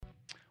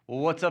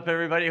Well, what's up,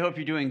 everybody? Hope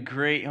you're doing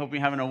great. Hope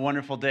you're having a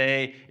wonderful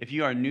day. If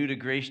you are new to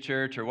Grace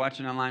Church or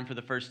watching online for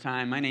the first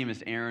time, my name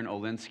is Aaron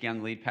Olinsky. I'm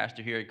the lead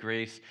pastor here at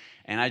Grace,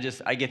 and I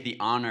get the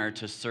honor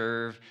to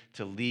serve,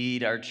 to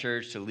lead our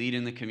church, to lead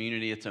in the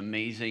community. It's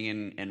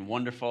amazing and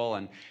wonderful.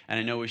 And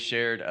I know we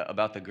shared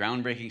about the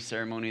groundbreaking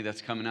ceremony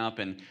that's coming up,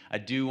 and I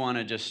do want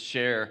to just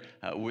share.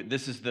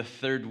 This is the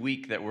third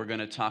week that we're going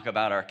to talk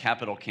about our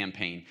capital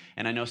campaign,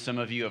 and I know some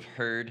of you have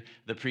heard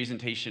the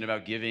presentation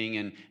about giving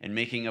and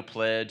making a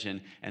pledge,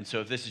 and so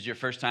if this is your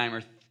first time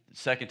or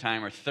second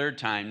time or third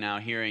time now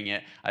hearing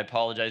it, I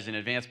apologize in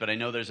advance, but I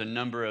know there's a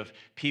number of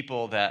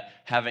people that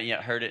haven't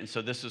yet heard it, and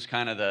so this was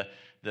kind of the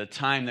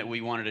time that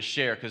we wanted to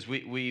share because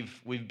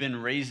we've been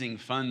raising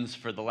funds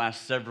for the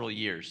last several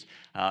years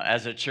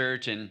as a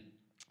church, and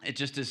it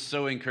just is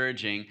so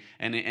encouraging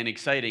and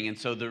exciting. And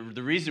so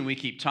the reason we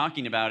keep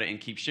talking about it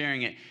and keep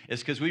sharing it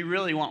is because we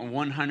really want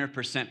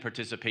 100%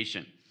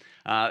 participation.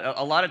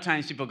 A lot of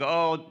times people go,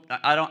 oh,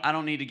 I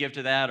don't need to give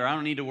to that, or I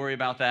don't need to worry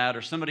about that,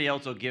 or somebody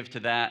else will give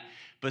to that.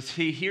 But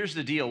see, here's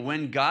the deal.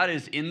 When God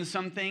is in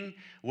something,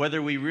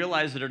 whether we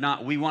realize it or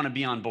not, we want to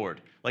be on board.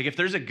 Like if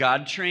there's a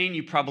God train,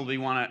 you probably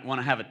want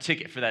to have a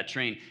ticket for that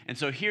train. And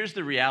so here's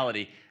the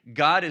reality.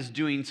 God is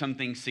doing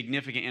something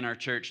significant in our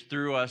church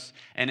through us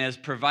and has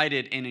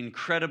provided in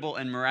incredible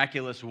and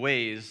miraculous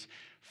ways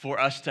for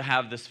us to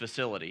have this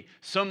facility.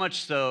 So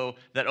much so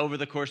that over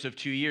the course of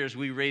 2 years,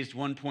 we raised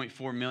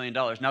 $1.4 million.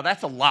 Now,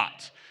 that's a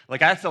lot. Like,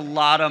 that's a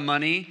lot of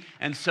money.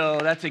 And so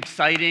that's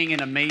exciting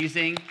and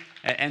amazing.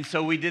 And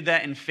so we did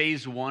that in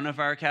phase one of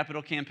our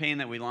capital campaign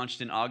that we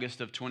launched in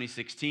August of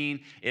 2016.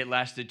 It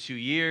lasted 2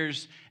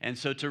 years. And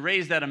so to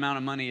raise that amount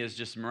of money is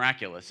just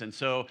miraculous. And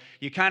so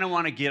you kind of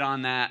want to get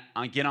on that,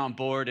 get on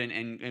board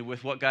and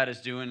with what God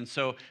is doing. And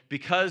so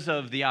because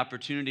of the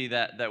opportunity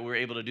that we're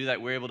able to do that,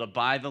 we're able to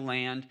buy the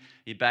land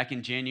back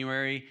in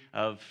January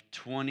of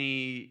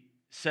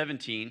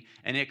 2017,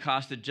 and it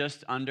costed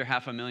just under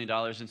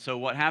 $500,000. And so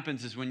what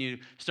happens is when you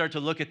start to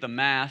look at the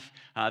math,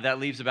 that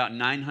leaves about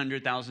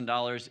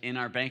 $900,000 in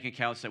our bank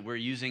accounts that we're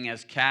using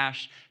as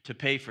cash to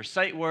pay for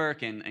site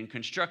work and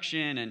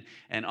construction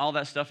and all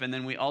that stuff. And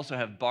then we also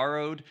have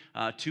borrowed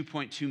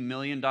 $2.2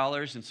 million.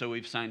 And so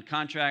we've signed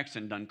contracts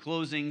and done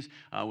closings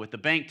with the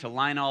bank to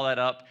line all that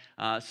up.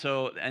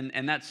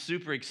 And that's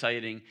super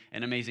exciting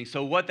and amazing.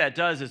 So what that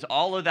does is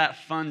all of that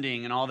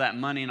funding and all that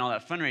money and all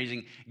that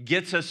fundraising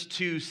gets us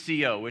to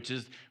CO, which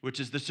is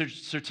the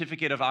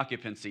certificate of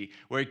occupancy,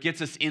 where it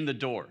gets us in the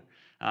door.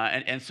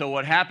 And so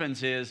what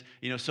happens is,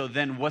 so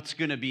then what's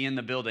going to be in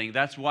the building?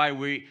 That's why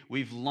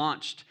we've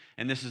launched,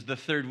 and this is the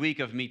third week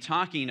of me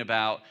talking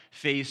about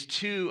phase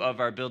 2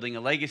 of our Building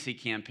a Legacy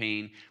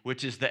campaign,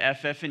 which is the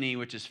FF&E,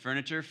 which is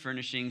furniture,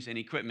 furnishings, and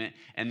equipment,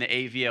 and the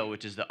AVL,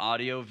 which is the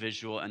audio,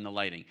 visual, and the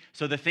lighting.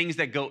 So the things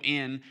that go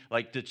in,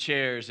 like the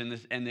chairs and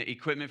the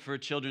equipment for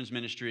children's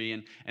ministry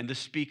and the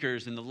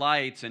speakers and the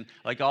lights and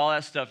like all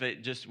that stuff,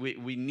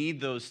 we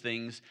need those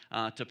things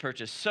to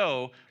purchase.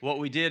 So what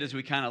we did is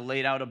we kind of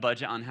laid out a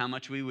budget on how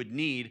much we would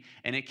need,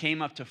 and it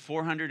came up to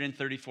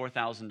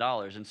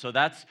 $434,000. And so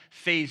that's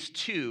phase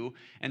 2.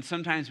 And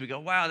sometimes we go,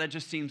 wow, that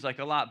just seems like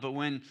a lot. But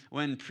when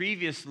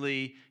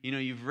previously,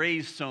 you've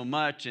raised so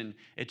much, and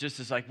it just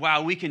is like,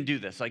 wow, we can do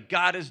this. Like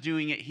God is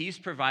doing it. He's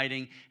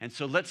providing. And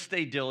so let's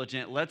stay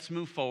diligent. Let's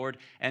move forward.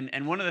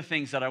 And one of the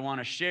things that I want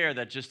to share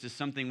that just is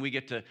something we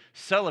get to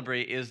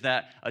celebrate is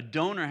that a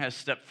donor has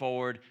stepped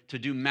forward to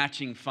do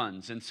matching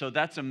funds. And so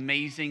that's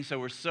amazing. So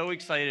we're so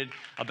excited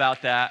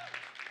about that.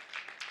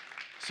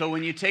 So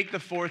when you take the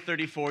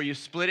 434, you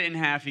split it in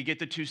half, you get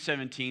the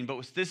 217.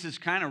 But this is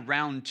kind of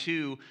round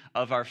 2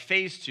 of our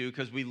phase 2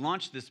 because we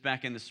launched this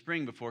back in the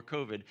spring before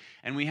COVID,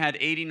 and we had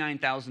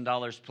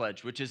 $89,000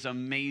 pledged, which is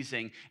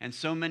amazing. And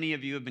so many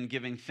of you have been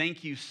giving.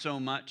 Thank you so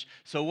much.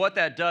 So what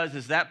that does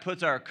is that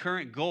puts our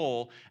current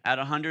goal at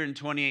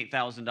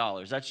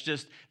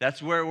 $128,000.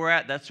 That's where we're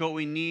at. That's what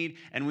we need,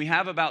 and we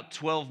have about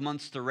 12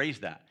 months to raise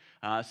that.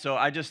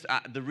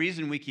 The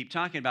reason we keep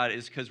talking about it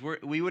is because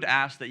we would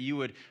ask that you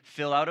would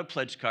fill out a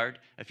pledge card.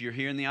 If you're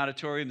here in the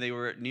auditorium, they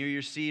were near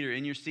your seat or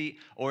in your seat,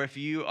 or if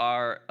you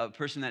are a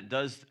person that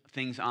does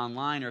things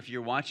online, or if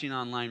you're watching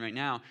online right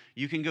now,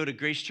 you can go to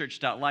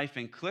gracechurch.life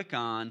and click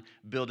on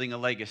Building a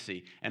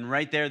Legacy. And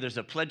right there's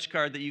a pledge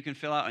card that you can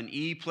fill out, an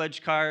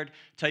e-pledge card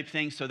type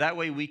thing, so that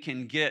way we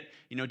can get,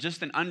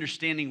 just an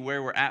understanding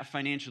where we're at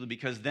financially,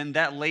 because then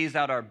that lays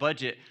out our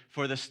budget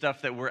for the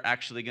stuff that we're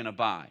actually going to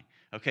buy.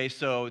 Okay,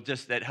 so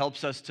just that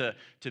helps us to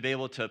be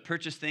able to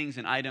purchase things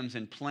and items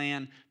and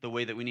plan the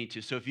way that we need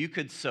to. So if you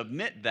could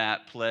submit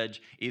that pledge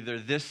either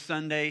this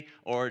Sunday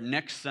or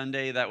next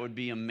Sunday, that would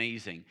be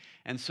amazing.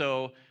 And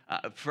so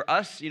for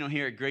us,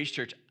 here at Grace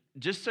Church,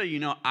 just so you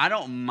know, I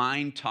don't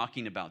mind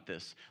talking about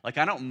this. Like,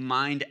 I don't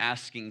mind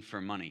asking for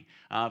money.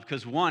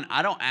 Because one,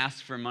 I don't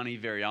ask for money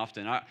very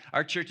often.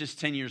 Our church is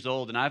 10 years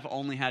old, and I've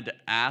only had to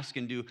ask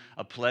and do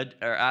a pledge,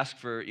 or ask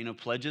for,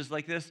 pledges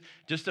like this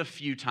just a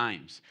few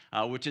times,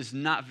 which is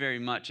not very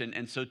much.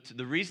 And so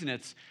the reason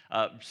it's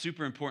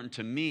super important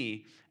to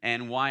me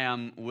and why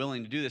I'm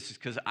willing to do this is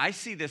because I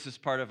see this as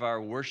part of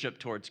our worship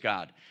towards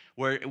God.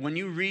 where when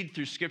you read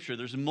through Scripture,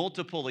 there's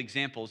multiple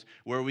examples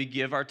where we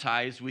give our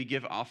tithes, we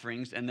give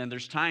offerings, and then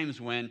there's times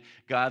when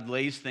God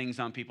lays things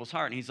on people's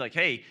heart, and he's like,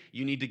 hey,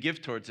 you need to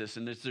give towards this.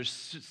 And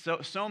there's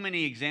so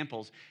many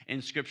examples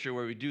in Scripture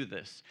where we do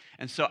this.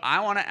 And so I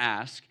want to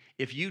ask,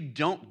 if you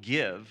don't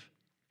give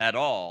at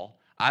all,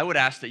 I would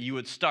ask that you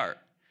would start.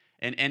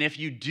 And if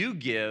you do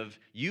give,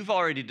 you've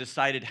already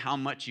decided how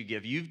much you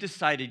give. You've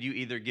decided you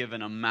either give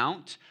an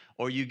amount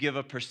or you give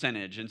a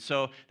percentage. And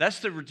so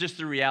that's just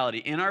the reality.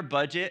 In our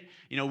budget,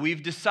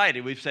 we've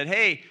decided, we've said,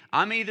 hey,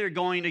 I'm either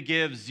going to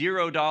give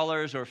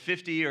 $0 or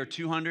 50 or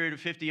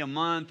 250 a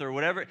month or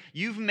whatever.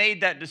 You've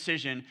made that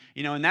decision,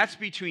 and that's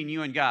between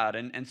you and God.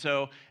 And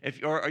so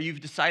or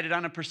you've decided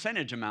on a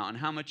percentage amount and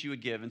how much you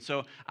would give. And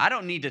so I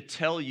don't need to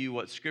tell you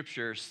what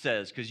Scripture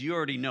says because you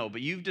already know,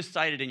 but you've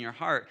decided in your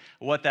heart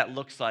what that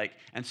looks like.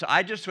 And so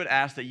I just would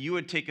ask that you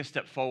would take a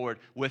step forward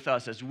with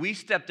us as we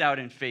stepped out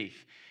in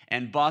faith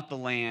and bought the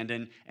land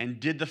and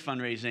did the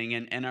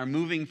fundraising and are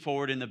moving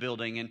forward in the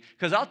building. And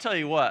because I'll tell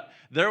you what,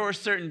 there were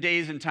certain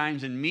days and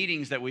times and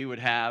meetings that we would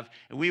have,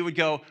 and we would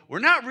go, we're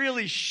not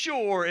really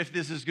sure if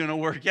this is going to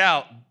work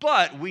out,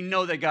 but we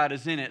know that God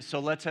is in it, so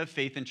let's have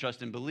faith and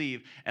trust and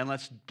believe, and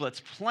let's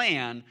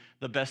plan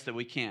the best that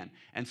we can.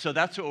 And so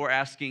that's what we're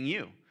asking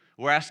you.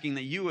 We're asking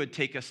that you would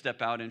take a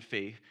step out in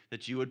faith,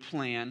 that you would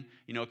plan,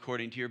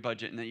 according to your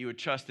budget, and that you would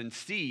trust and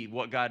see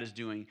what God is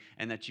doing,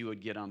 and that you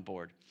would get on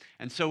board.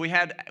 And so we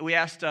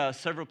asked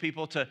several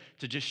people to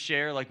just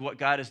share like what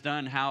God has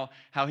done, how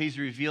He's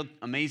revealed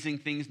amazing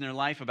things in their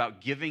life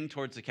about giving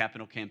towards the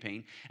capital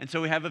campaign. And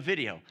so we have a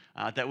video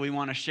that we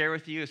want to share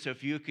with you. So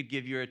if you could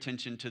give your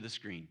attention to the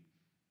screen.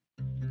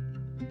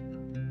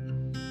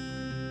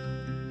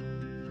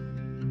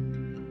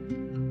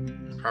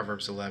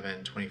 Proverbs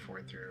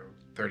 11:24 through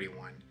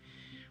 31.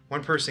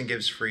 One person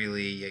gives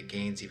freely, yet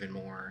gains even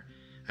more.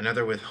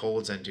 Another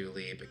withholds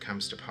unduly, but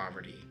comes to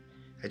poverty.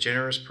 A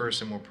generous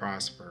person will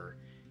prosper.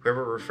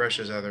 Whoever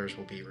refreshes others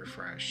will be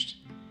refreshed.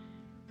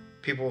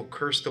 People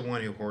curse the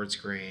one who hoards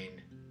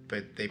grain,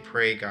 but they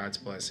pray God's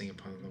blessing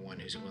upon the one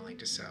who's willing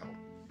to sell.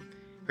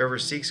 Whoever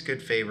seeks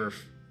good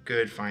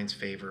finds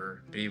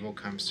favor, but evil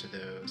comes to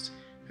those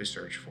who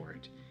search for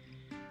it.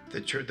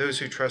 Those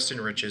who trust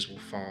in riches will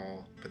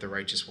fall, but the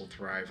righteous will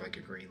thrive like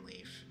a green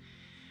leaf.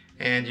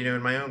 And,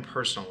 in my own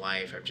personal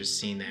life, I've just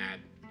seen that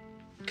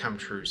come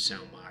true so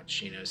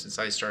much, since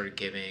I started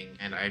giving,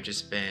 and I've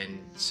just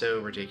been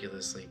so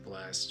ridiculously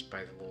blessed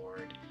by the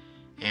Lord.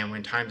 And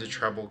when times of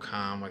trouble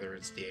come, whether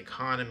it's the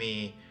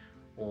economy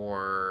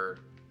or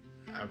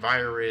a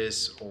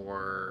virus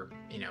or,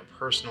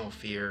 personal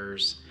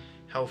fears,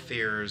 health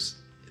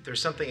fears,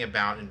 there's something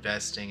about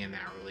investing in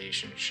that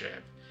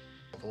relationship.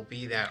 It will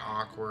be that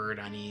awkward,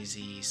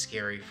 uneasy,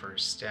 scary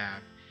first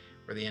step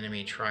where the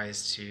enemy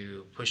tries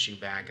to push you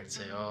back and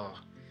say, oh,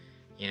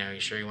 you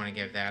sure you want to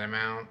give that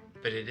amount?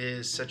 But it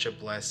is such a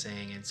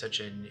blessing and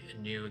such a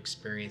new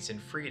experience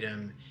and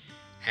freedom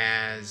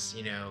as,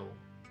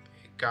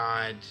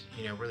 God,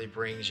 really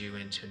brings you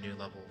into a new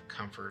level of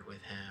comfort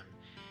with Him.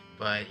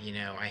 But,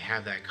 I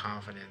have that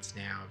confidence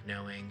now of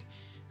knowing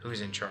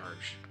who's in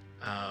charge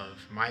of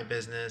my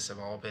business, of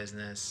all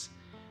business,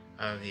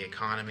 of the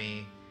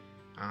economy.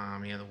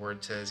 The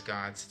word says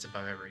God sits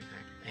above everything.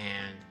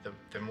 And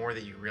the more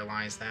that you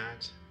realize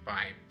that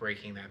by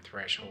breaking that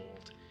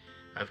threshold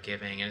of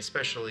giving, and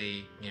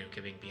especially,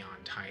 giving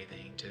beyond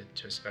tithing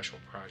to a special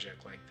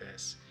project like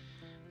this,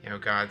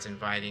 God's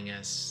inviting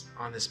us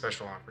on this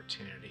special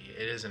opportunity.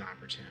 It is an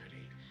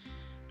opportunity.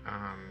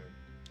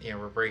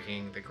 We're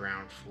breaking the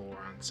ground floor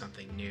on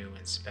something new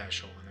and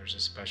special, and there's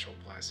a special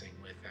blessing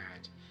with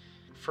that.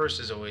 First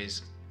it's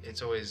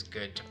always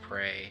good to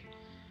pray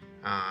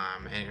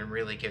and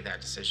really give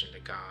that decision to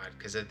God,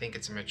 because I think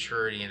it's a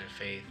maturity and a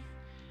faith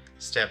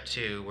step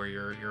too, where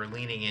you're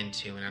leaning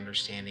into and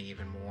understanding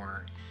even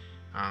more.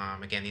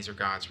 Again, these are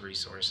God's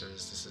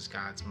resources. This is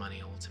God's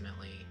money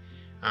ultimately.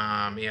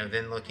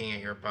 Then looking at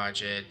your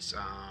budget,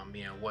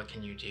 what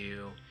can you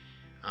do?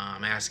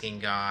 Asking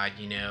God,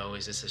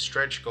 is this a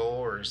stretch goal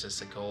or is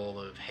this a goal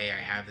of, hey, I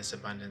have this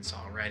abundance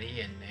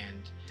already,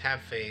 and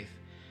have faith,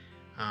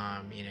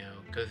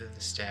 go through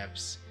the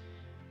steps.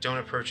 Don't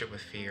approach it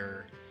with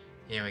fear.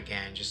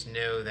 Again, just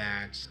know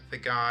that the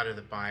God of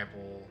the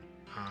Bible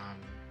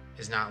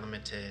is not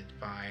limited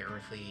by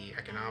earthly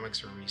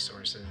economics or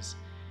resources.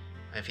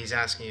 If He's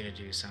asking you to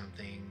do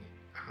something,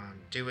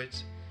 do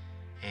it,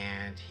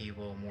 and He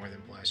will more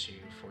than bless you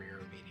for your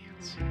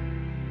obedience.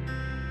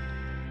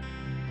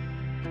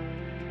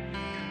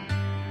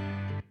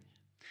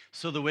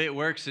 So the way it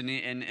works, and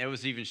it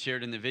was even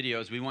shared in the video,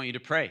 is we want you to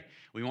pray.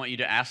 We want you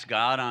to ask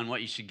God on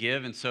what you should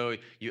give, and so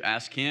you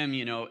ask Him,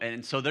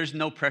 and so there's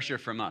no pressure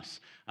from us.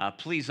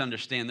 Please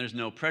understand, there's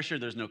no pressure,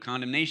 there's no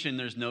condemnation,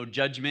 there's no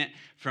judgment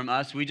from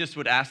us. We just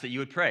would ask that you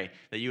would pray,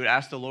 that you would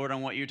ask the Lord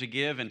on what you're to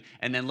give, and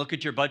then look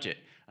at your budget.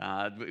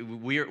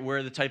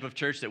 We're the type of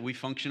church that we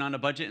function on a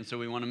budget, and so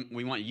we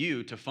want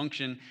you to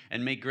function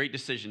and make great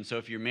decisions. So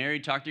if you're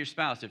married, talk to your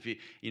spouse. If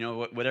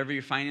whatever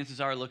your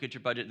finances are, look at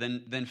your budget.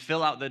 Then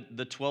fill out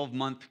the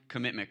 12-month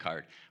commitment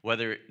card,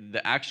 whether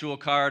the actual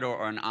card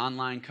or an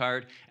online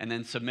card, and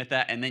then submit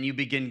that, and then you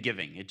begin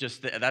giving.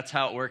 That's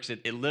how it works.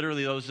 It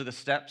literally, those are the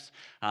steps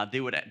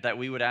that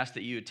we would ask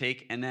that you would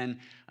take. And then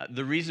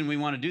the reason we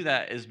want to do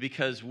that is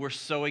because we're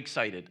so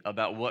excited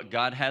about what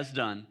God has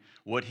done,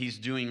 what He's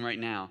doing right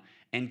now.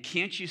 And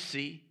can't you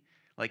see,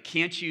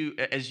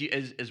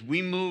 as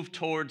we move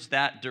towards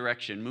that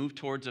direction, move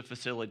towards a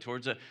facility,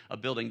 towards a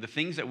building, the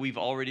things that we've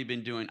already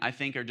been doing, I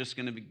think are just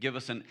going to give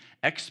us an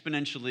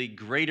exponentially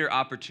greater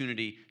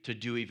opportunity to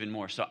do even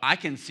more. So I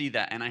can see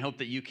that, and I hope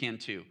that you can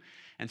too.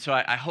 And so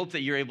I hope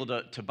that you're able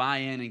to buy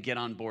in and get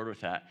on board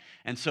with that.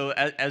 And so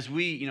as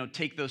we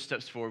take those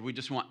steps forward, we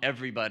just want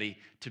everybody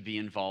to be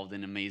involved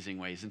in amazing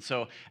ways. And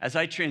so as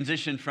I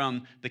transition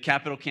from the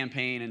capital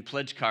campaign and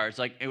pledge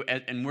cards,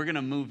 and we're going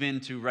to move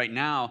into right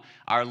now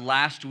our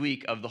last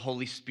week of the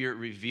Holy Spirit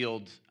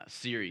Revealed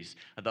series.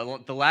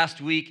 The last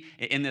week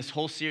in this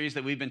whole series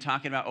that we've been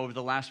talking about over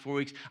the last 4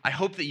 weeks, I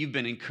hope that you've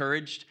been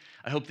encouraged.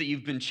 I hope that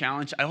you've been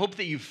challenged. I hope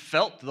that you've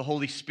felt the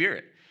Holy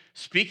Spirit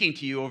speaking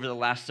to you over the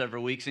last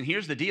several weeks. And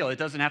here's the deal. It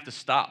doesn't have to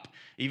stop.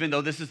 Even though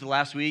this is the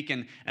last week,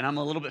 and I'm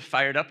a little bit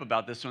fired up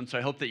about this one, so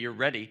I hope that you're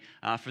ready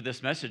for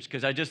this message,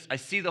 because I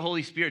see the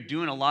Holy Spirit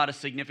doing a lot of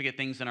significant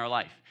things in our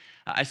life.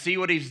 I see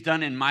what He's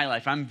done in my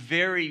life. I'm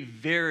very,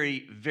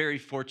 very, very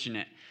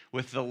fortunate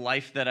with the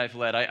life that I've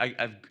led.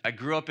 I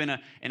grew up in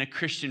a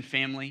Christian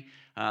family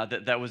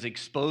that was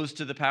exposed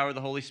to the power of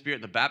the Holy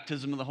Spirit, the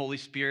baptism of the Holy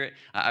Spirit.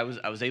 I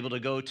was able to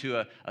go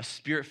to a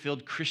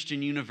Spirit-filled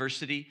Christian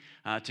university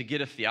to get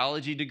a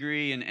theology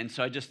degree, and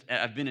so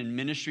I've been in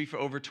ministry for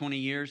over 20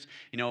 years.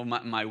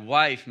 My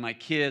wife, my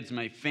kids,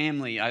 my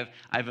family. I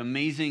have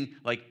amazing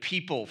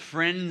people,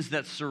 friends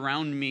that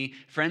surround me,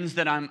 friends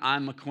that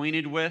I'm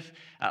acquainted with.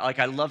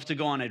 I love to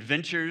go on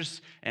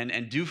adventures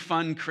and do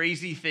fun,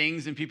 crazy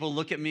things, and people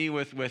look at me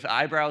with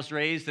eyebrows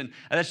raised, and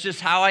that's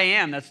just how I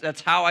am.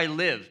 That's how I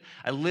live.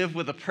 I live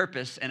with a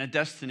purpose and a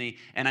destiny,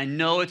 and I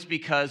know it's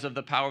because of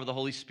the power of the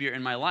Holy Spirit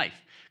in my life.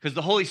 Because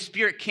the Holy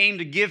Spirit came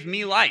to give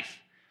me life.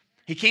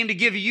 He came to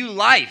give you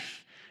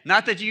life.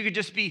 Not that you could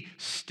just be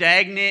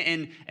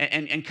stagnant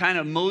and kind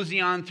of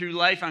mosey on through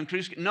life on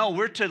cruise. No,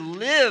 we're to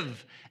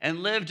live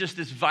just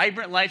this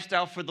vibrant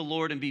lifestyle for the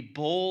Lord and be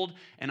bold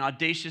and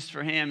audacious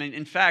for Him. And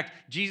in fact,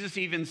 Jesus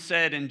even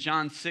said in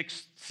John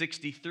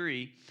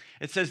 6:63,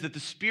 it says that the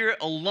Spirit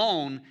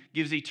alone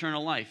gives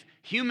eternal life.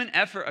 Human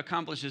effort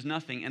accomplishes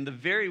nothing, and the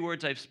very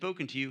words I've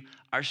spoken to you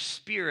are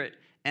spirit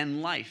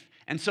and life.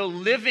 And so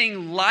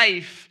living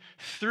life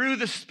through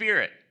the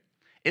Spirit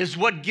is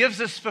what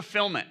gives us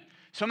fulfillment.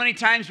 So many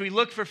times we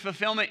look for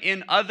fulfillment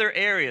in other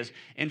areas,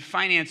 in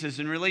finances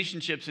and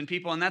relationships and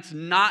people, and that's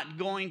not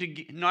going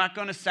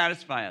to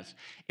satisfy us.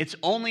 It's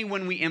only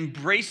when we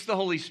embrace the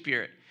Holy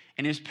Spirit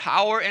and His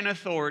power and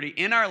authority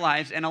in our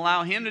lives and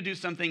allow Him to do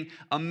something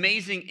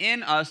amazing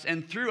in us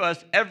and through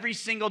us every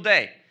single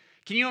day.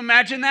 Can you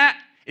imagine that?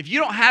 If you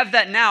don't have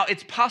that now,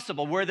 it's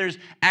possible, where there's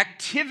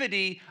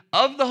activity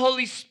of the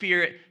Holy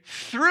Spirit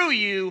through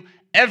you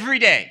every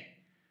day.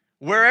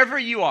 Wherever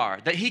you are,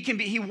 that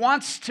He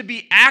wants to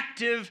be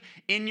active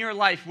in your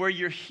life, where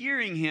you're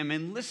hearing Him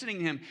and listening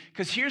to Him.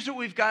 Because here's what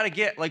we've got to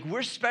get.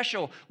 We're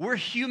special. We're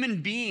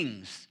human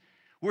beings.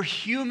 We're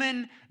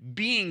human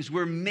beings.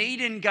 We're made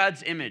in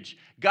God's image.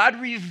 God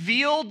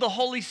revealed the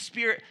Holy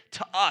Spirit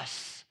to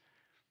us.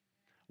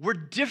 We're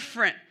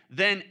different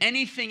than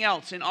anything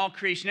else in all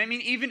creation. I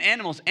mean, even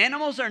animals.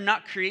 Animals are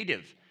not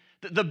creative.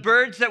 The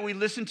birds that we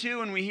listen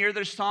to and we hear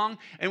their song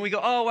and we go,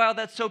 oh, wow,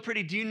 that's so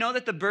pretty. Do you know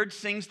that the bird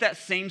sings that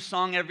same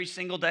song every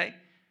single day?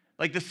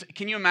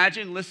 Can you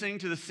imagine listening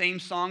to the same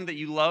song that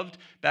you loved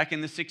back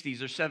in the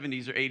 60s or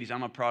 70s or 80s?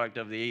 I'm a product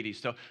of the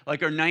 80s. So or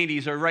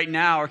 90s or right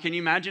now. Or can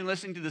you imagine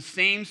listening to the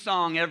same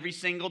song every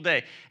single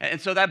day? And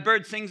so that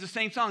bird sings the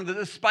same song.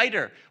 The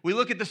spider, we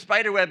look at the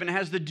spider web and it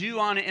has the dew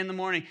on it in the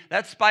morning.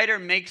 That spider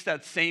makes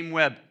that same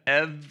web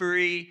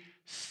every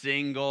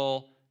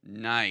single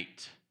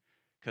night,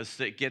 because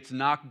it gets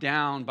knocked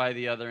down by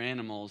the other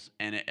animals,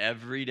 and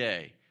every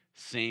day,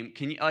 same.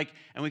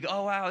 And we go,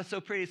 oh, wow, it's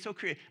so pretty, it's so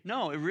creative.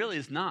 No, it really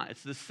is not.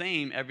 It's the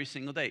same every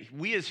single day.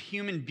 We as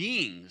human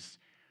beings,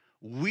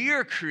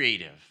 we're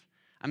creative.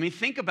 I mean,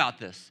 think about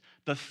this.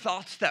 The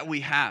thoughts that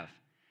we have,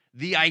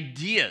 the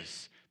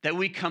ideas that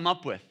we come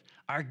up with,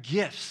 our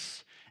gifts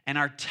and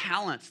our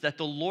talents that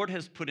the Lord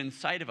has put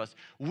inside of us.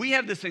 We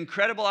have this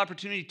incredible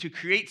opportunity to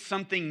create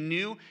something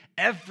new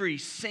every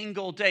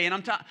single day. And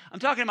I'm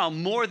talking about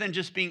more than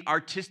just being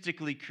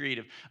artistically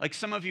creative.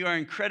 Some of you are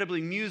incredibly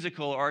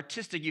musical or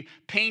artistic, you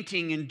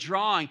painting and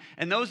drawing,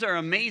 and those are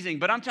amazing.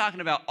 But I'm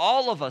talking about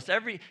all of us,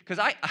 because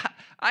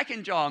I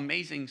can draw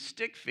amazing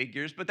stick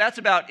figures, but that's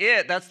about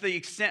it. That's the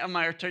extent of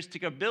my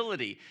artistic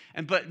ability.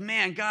 But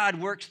man,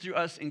 God works through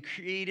us in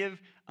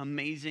creative,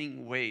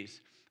 amazing ways.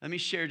 Let me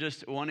share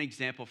just one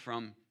example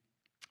from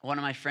one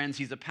of my friends.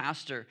 He's a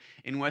pastor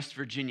in West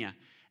Virginia.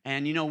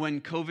 And,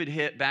 when COVID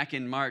hit back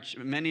in March,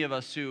 many of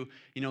us who,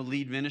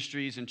 lead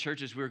ministries and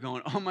churches, we were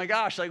going, oh my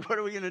gosh, like, what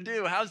are we going to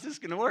do? How's this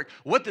going to work?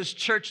 What does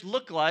church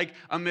look like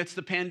amidst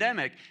the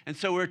pandemic? And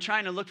so we're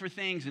trying to look for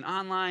things and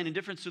online and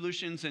different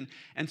solutions.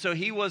 And so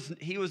he was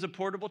a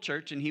portable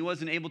church, and he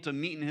wasn't able to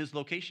meet in his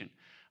location.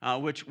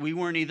 Which we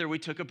weren't either. We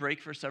took a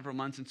break for several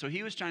months, and so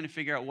he was trying to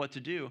figure out what to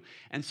do.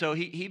 And so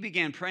he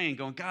began praying,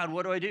 going, God,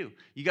 what do I do?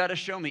 You got to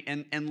show me.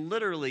 And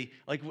literally,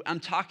 like, I'm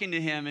talking to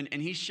him,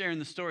 and he's sharing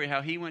the story,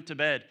 how he went to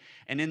bed.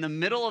 And in the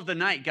middle of the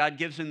night, God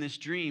gives him this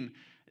dream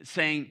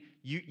saying,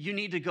 you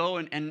need to go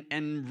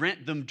and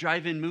rent the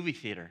drive-in movie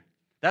theater.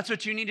 That's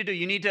what you need to do.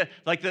 You need to,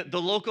 like the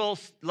local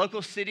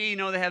city,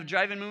 they have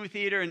drive-in movie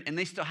theater, and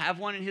they still have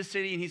one in his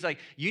city. And he's like,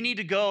 you need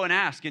to go and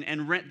ask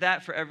and rent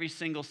that for every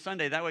single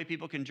Sunday. That way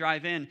people can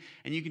drive in,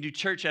 and you can do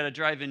church at a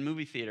drive-in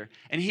movie theater.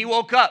 And he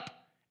woke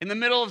up in the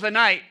middle of the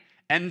night,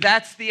 and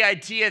that's the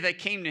idea that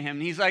came to him.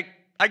 And he's like,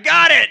 I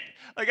got it.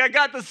 Like, I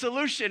got the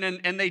solution.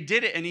 And they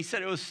did it. And he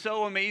said it was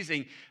so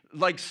amazing.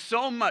 Like,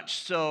 so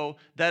much so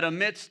that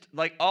amidst,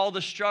 like, all the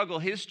struggle,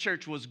 his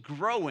church was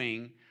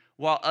growing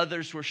while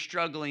others were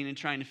struggling and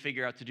trying to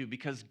figure out to do,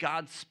 because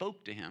God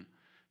spoke to him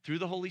through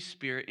the Holy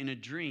Spirit in a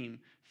dream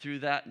in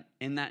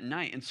that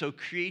night. And so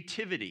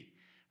creativity,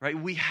 right?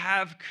 We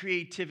have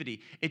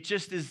creativity. It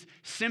just is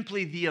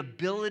simply the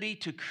ability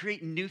to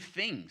create new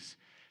things,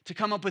 to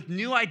come up with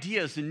new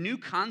ideas and new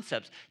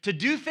concepts, to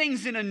do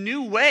things in a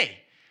new way.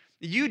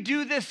 You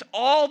do this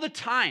all the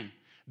time.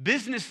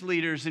 Business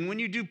leaders, and when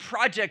you do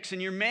projects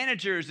and you're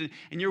managers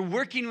and you're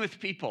working with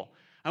people,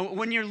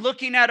 when you're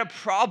looking at a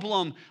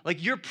problem,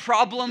 like you're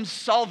problem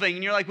solving,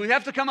 and you're like, we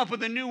have to come up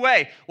with a new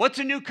way. What's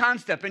a new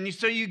concept? And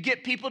so you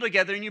get people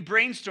together and you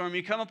brainstorm.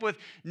 You come up with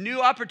new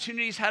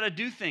opportunities how to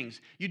do things.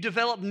 You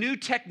develop new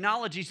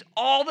technologies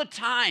all the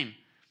time.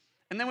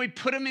 And then we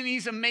put them in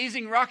these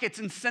amazing rockets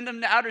and send them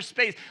to outer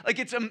space. Like,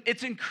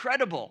 it's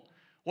incredible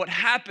what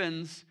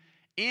happens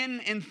in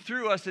and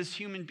through us as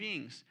human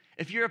beings.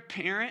 If you're a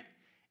parent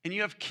and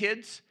you have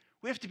kids,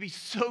 we have to be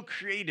so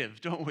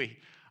creative, don't we?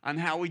 On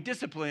how we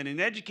discipline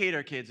and educate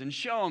our kids and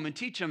show them and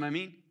teach them. I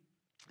mean,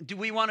 do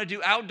we want to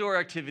do outdoor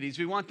activities?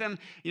 We want them,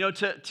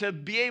 to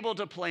be able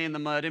to play in the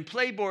mud and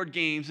play board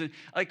games. And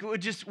like,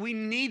 we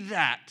need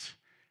that.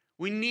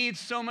 We need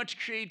so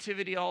much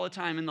creativity all the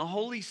time. And the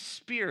Holy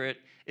Spirit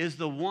is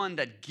the one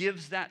that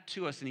gives that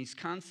to us, and he's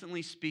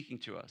constantly speaking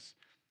to us.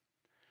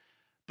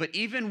 But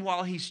even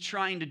while he's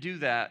trying to do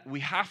that, we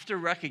have to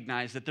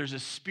recognize that there's a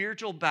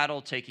spiritual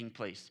battle taking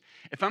place.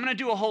 If I'm going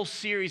to do a whole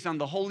series on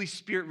the Holy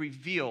Spirit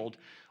revealed,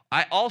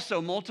 I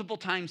also multiple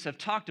times have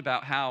talked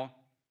about how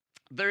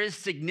there is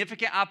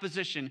significant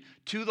opposition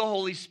to the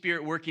Holy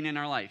Spirit working in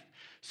our life.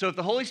 So if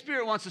the Holy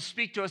Spirit wants to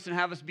speak to us and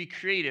have us be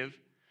creative,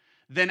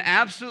 then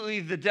absolutely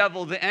the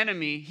devil, the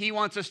enemy, he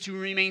wants us to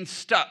remain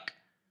stuck.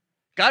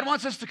 God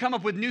wants us to come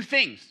up with new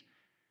things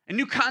and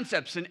new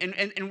concepts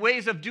and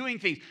ways of doing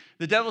things.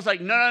 The devil's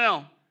like,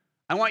 no.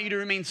 I want you to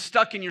remain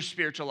stuck in your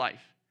spiritual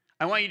life.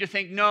 I want you to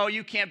think, no,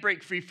 you can't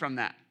break free from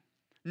that.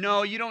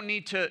 No, you don't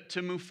need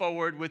to move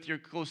forward with your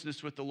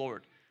closeness with the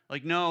Lord.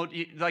 Like, no,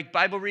 like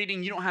Bible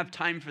reading, you don't have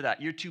time for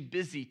that. You're too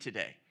busy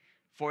today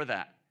for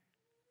that.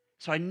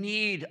 So I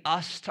need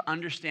us to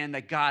understand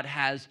that God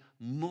has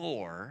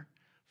more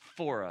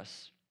for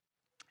us.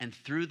 And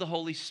through the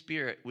Holy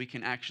Spirit, we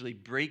can actually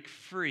break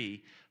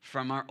free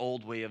from our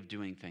old way of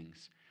doing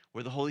things,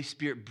 where the Holy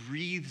Spirit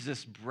breathes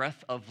this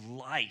breath of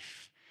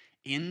life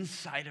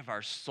inside of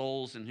our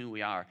souls and who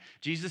we are.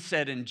 Jesus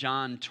said in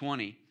John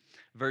 20,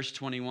 verse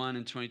 21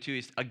 and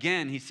 22,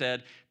 he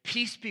said,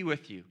 peace be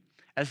with you.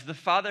 As the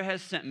Father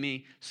has sent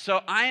me,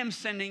 so I am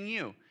sending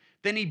you.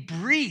 Then he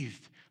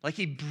breathed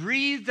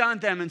on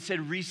them and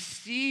said,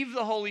 receive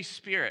the Holy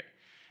Spirit.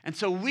 And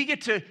so we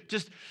get to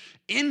just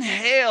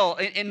inhale,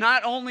 and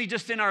not only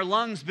just in our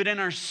lungs, but in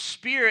our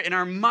spirit, in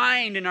our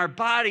mind, in our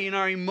body, in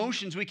our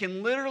emotions. We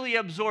can literally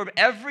absorb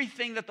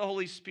everything that the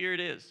Holy Spirit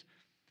is,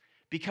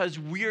 because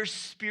we're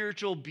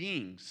spiritual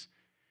beings.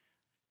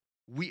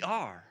 We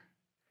are.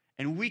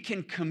 And we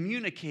can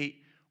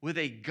communicate with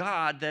a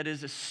God that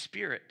is a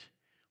spirit.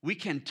 We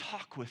can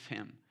talk with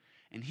him,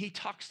 and he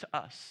talks to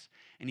us,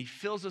 and he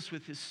fills us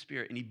with his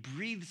Spirit, and he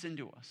breathes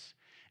into us,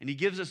 and he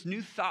gives us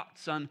new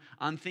thoughts on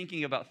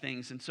thinking about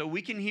things. And so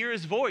we can hear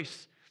his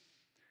voice.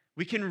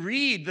 We can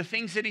read the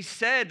things that he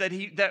said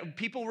that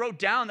people wrote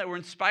down that were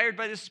inspired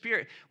by the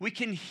Spirit. We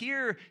can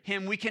hear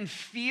him. We can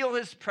feel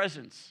his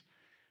presence.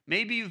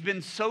 Maybe you've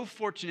been so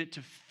fortunate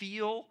to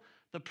feel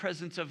the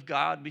presence of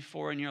God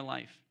before in your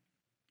life,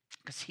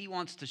 because he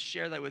wants to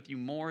share that with you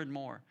more and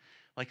more.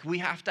 Like, we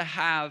have to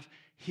have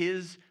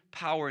his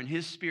power and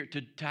his Spirit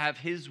to have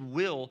his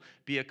will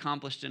be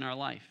accomplished in our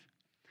life.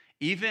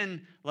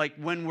 Even like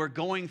when we're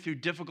going through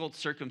difficult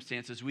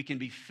circumstances, we can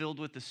be filled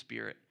with the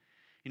Spirit.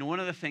 One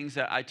of the things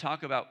that I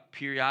talk about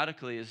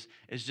periodically is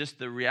just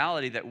the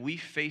reality that we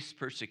face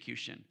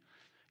persecution.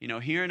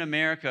 Here in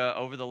America,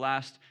 over the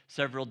last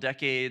several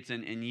decades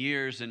and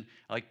years, and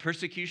like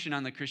persecution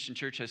on the Christian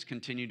church has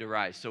continued to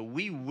rise. So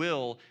we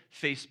will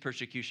face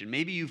persecution.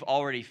 Maybe you've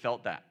already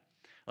felt that.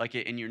 like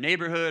in your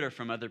neighborhood or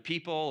from other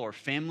people or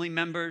family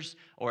members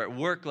or at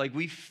work. Like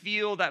we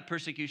feel that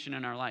persecution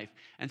in our life.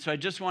 And so I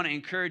just want to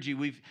encourage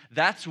you,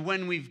 that's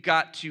when we've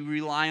got to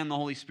rely on the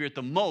Holy Spirit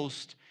the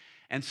most.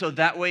 And so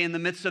that way, in the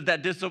midst of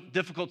that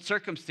difficult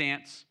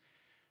circumstance,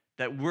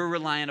 that we're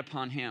reliant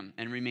upon him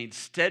and remain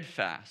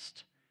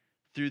steadfast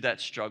through that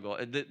struggle.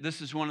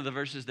 This is one of the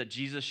verses that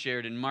Jesus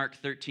shared in Mark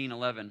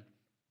 13:11.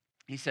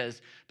 He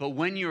says, "But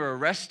when you're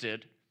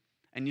arrested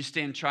and you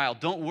stand trial,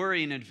 don't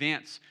worry in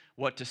advance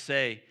what to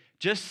say.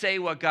 Just say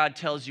what God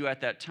tells you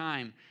at that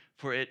time,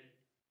 for it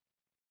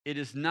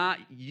is not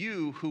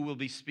you who will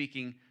be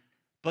speaking,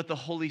 but the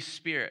Holy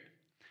Spirit."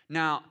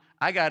 Now,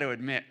 I got to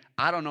admit,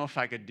 I don't know if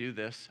I could do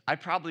this. I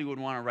probably would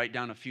want to write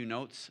down a few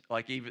notes,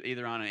 like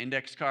either on an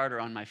index card or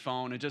on my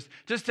phone, and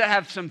just to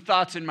have some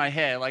thoughts in my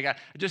head. Like,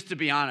 just to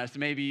be honest,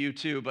 maybe you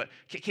too. But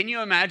can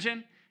you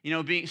imagine,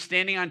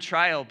 standing on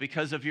trial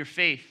because of your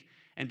faith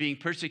and being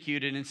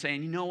persecuted and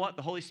saying, you know what,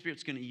 the Holy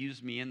Spirit's going to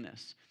use me in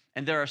this.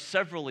 And there are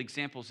several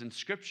examples in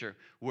Scripture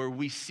where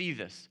we see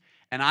this.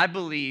 And I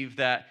believe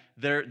that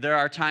there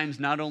are times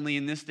not only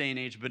in this day and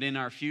age, but in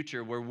our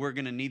future where we're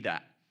going to need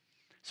that.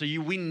 So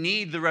we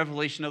need the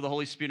revelation of the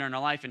Holy Spirit in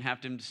our life and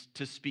have him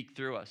to speak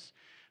through us.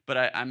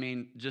 But I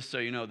mean, just so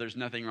you know, there's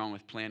nothing wrong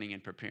with planning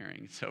and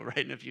preparing. So, right,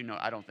 and if you know,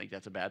 I don't think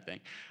that's a bad thing.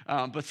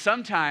 But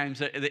sometimes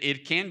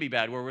it can be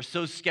bad where we're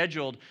so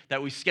scheduled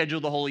that we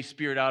schedule the Holy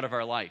Spirit out of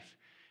our life.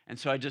 And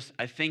so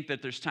I think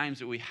that there's times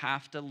that we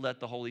have to let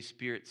the Holy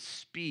Spirit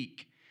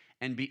speak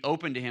and be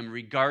open to him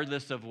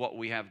regardless of what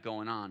we have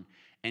going on.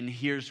 And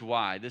here's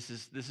why. This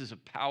is a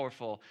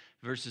powerful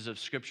verses of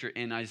Scripture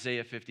in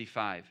Isaiah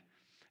 55.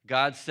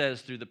 God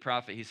says through the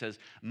prophet, he says,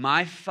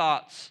 "My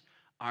thoughts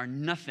are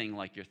nothing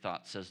like your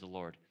thoughts, says the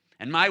Lord.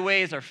 And my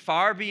ways are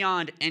far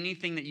beyond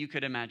anything that you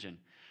could imagine.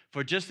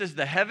 For just as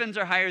the heavens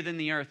are higher than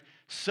the earth,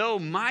 so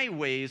my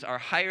ways are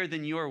higher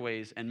than your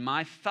ways, and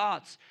my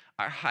thoughts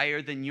are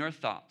higher than your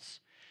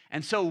thoughts."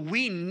 And so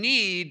we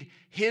need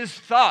his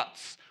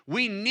thoughts.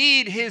 We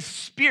need his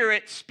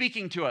Spirit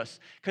speaking to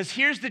us. Because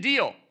here's the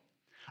deal.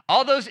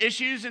 All those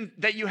issues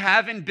that you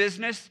have in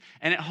business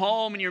and at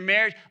home and your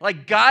marriage,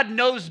 like God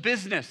knows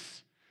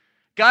business.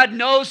 God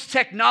knows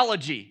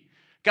technology.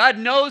 God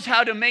knows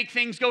how to make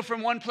things go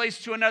from one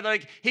place to another.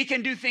 Like he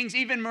can do things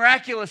even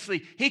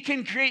miraculously. He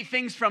can create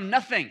things from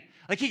nothing.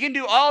 Like he can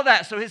do all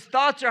that. So his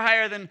thoughts are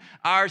higher than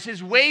ours.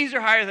 His ways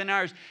are higher than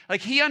ours.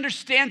 Like he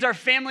understands our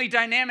family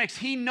dynamics.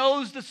 He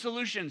knows the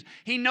solutions.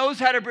 He knows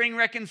how to bring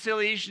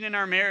reconciliation in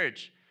our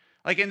marriage.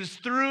 Like, and it's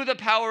through the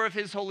power of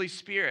his Holy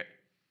Spirit.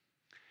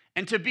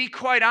 And to be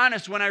quite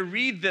honest, when I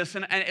read this,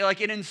 and like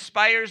it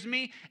inspires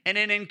me and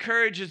it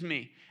encourages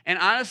me. And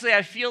honestly,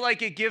 I feel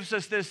like it gives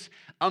us this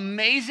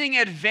amazing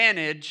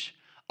advantage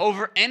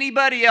over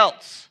anybody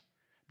else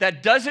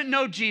that doesn't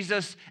know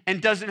Jesus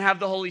and doesn't have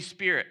the Holy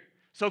Spirit.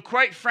 So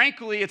quite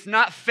frankly, it's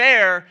not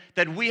fair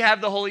that we have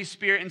the Holy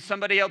Spirit and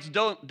somebody else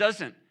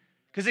doesn't.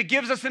 Because it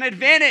gives us an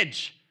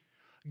advantage.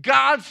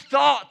 God's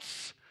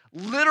thoughts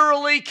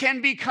literally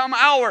can become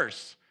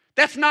ours.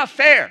 That's not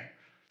fair.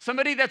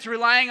 Somebody that's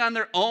relying on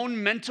their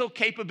own mental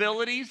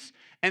capabilities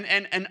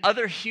and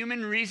other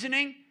human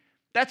reasoning,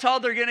 that's all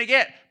they're going to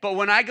get. But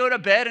when I go to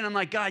bed and I'm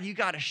like, God, you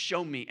got to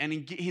show me. And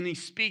he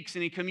speaks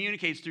and he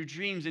communicates through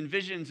dreams and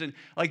visions. And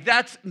like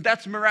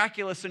that's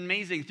miraculous and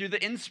amazing through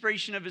the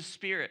inspiration of his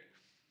Spirit.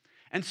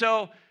 And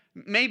so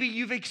maybe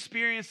you've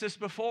experienced this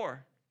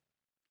before.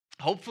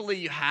 Hopefully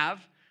you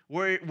have,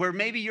 where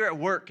maybe you're at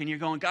work and you're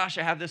going, gosh,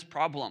 I have this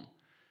problem.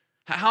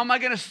 How am I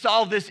going to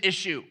solve this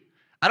issue?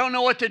 I don't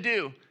know what to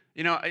do.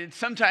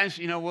 Sometimes,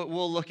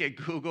 we'll look at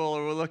Google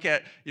or we'll look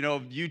at,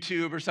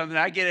 YouTube or something.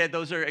 I get it.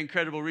 Those are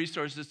incredible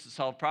resources to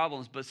solve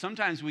problems. But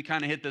sometimes we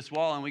kind of hit this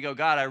wall and we go,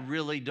 God, I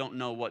really don't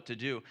know what to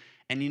do.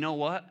 And you know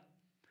what?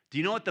 Do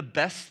you know what the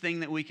best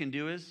thing that we can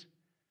do is?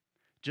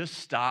 Just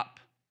stop.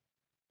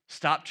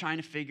 Stop trying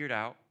to figure it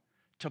out.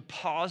 To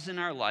pause in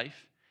our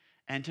life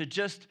and to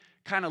just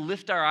kind of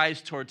lift our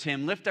eyes towards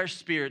him, lift our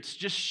spirits,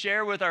 just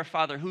share with our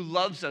Father who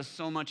loves us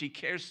so much. He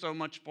cares so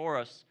much for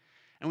us.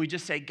 And we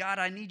just say, God,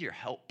 I need your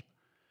help.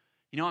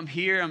 I'm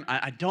here.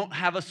 I don't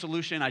have a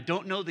solution. I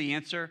don't know the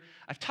answer.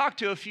 I've talked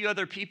to a few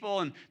other people,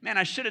 and man,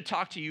 I should have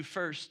talked to you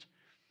first.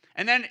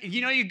 And then,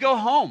 you go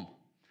home.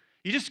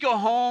 You just go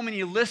home and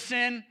you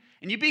listen,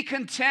 and you be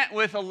content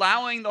with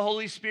allowing the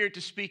Holy Spirit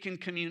to speak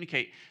and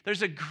communicate.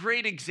 There's a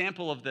great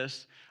example of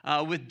this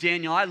with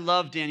Daniel. I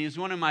love Daniel. He's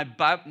one of my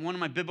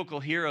biblical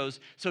heroes.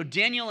 So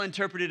Daniel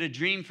interpreted a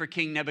dream for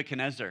King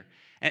Nebuchadnezzar.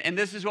 And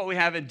this is what we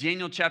have in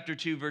Daniel chapter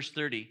 2, verse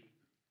 30.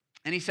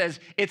 And he says,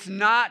 it's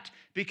not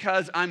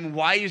because I'm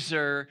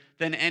wiser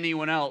than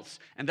anyone else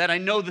and that I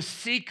know the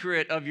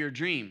secret of your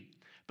dream,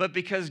 but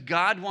because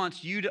God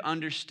wants you to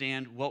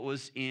understand what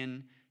was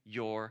in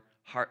your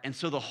heart. And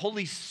so the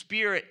Holy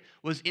Spirit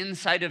was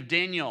inside of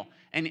Daniel,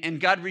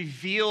 and God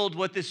revealed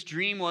what this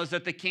dream was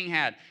that the king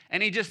had.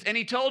 And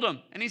he told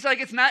him, and he's like,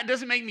 it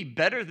doesn't make me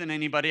better than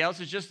anybody else.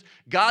 It's just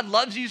God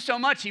loves you so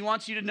much. He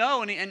wants you to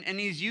know, and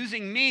he's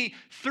using me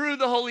through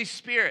the Holy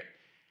Spirit.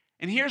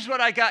 And here's what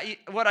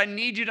I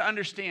need you to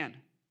understand.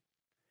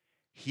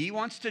 He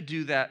wants to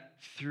do that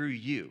through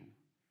you.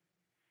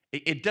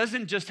 It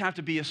doesn't just have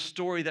to be a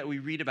story that we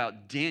read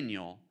about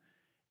Daniel.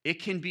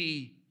 It can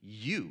be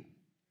you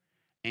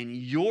and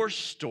your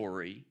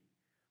story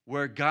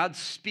where God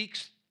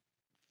speaks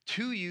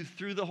to you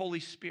through the Holy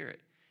Spirit.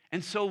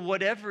 And so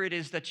whatever it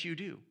is that you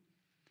do,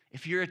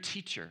 if you're a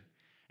teacher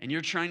and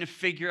you're trying to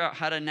figure out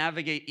how to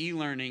navigate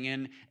e-learning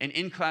and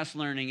in-class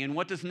learning and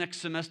what does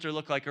next semester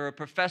look like, or a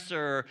professor,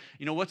 or,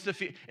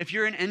 if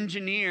you're an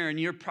engineer and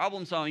you're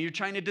problem solving, you're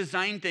trying to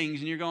design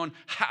things and you're going,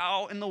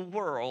 how in the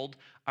world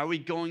are we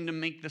going to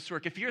make this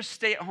work? If you're a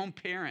stay-at-home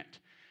parent,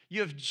 you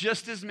have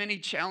just as many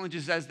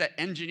challenges as that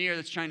engineer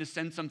that's trying to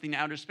send something to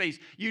outer space.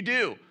 You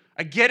do.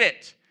 I get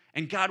it.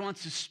 And God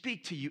wants to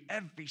speak to you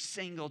every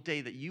single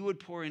day that you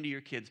would pour into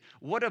your kids.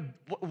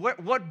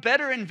 What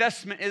better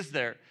investment is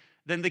there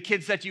than the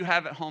kids that you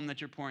have at home that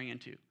you're pouring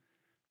into?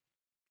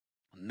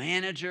 A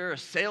manager, a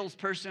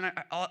salesperson,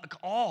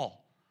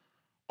 all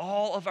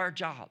of our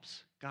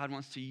jobs. God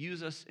wants to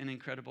use us in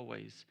incredible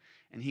ways.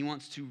 And he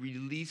wants to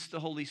release the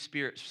Holy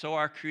Spirit so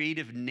our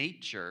creative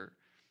nature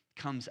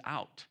comes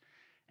out.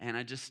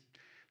 And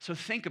so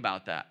think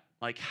about that.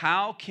 Like,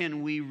 how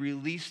can we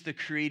release the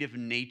creative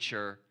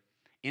nature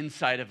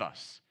inside of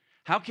us?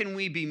 How can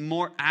we be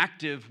more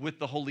active with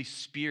the Holy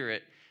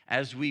Spirit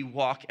as we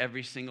walk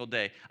every single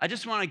day? I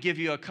just want to give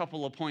you a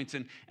couple of points,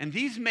 and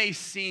these may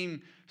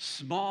seem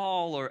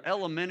small or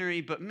elementary,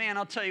 but man,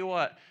 I'll tell you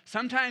what,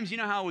 sometimes you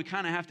know how we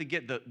kind of have to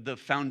get the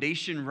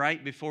foundation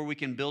right before we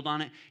can build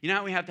on it? You know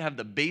how we have to have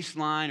the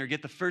baseline or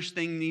get the first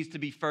thing needs to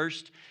be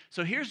first?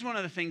 So here's one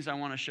of the things I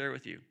want to share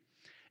with you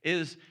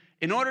is,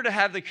 in order to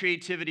have the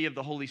creativity of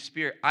the Holy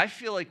Spirit, I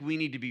feel like we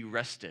need to be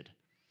rested.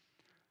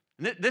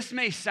 This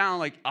may sound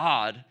like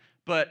odd,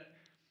 but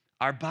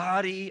our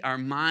body, our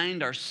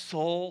mind, our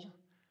soul,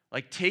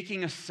 like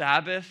taking a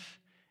Sabbath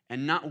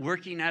and not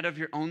working out of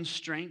your own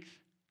strength.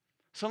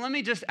 So let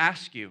me just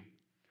ask you,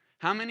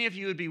 how many of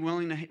you would be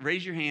willing to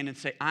raise your hand and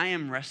say, I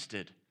am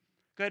rested?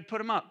 Go ahead, put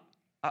them up.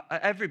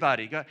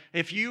 Everybody.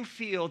 If you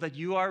feel that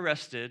you are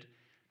rested,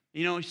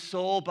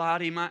 soul,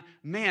 body, mind,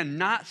 man,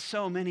 not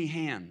so many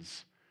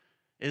hands,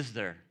 is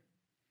there?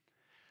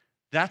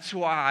 That's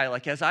why,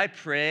 as I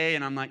pray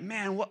and I'm like,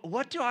 man,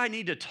 what do I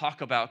need to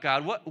talk about,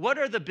 God? What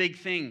are the big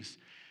things?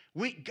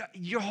 God,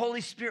 your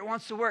Holy Spirit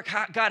wants to work.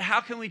 God, how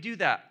can we do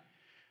that?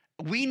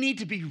 We need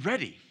to be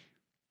ready.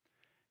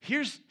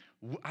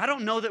 I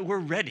don't know that we're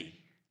ready.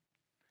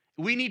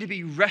 We need to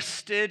be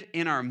rested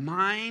in our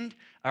mind.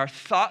 Our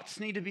thoughts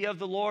need to be of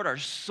the Lord. Our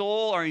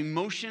soul, our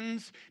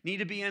emotions need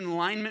to be in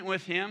alignment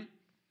with Him.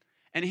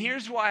 And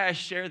here's why I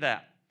share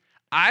that.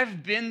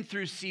 I've been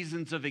through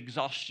seasons of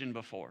exhaustion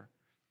before.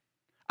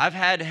 I've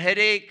had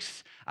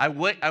headaches. I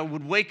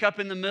would wake up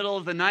in the middle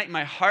of the night.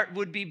 My heart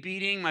would be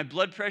beating. My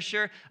blood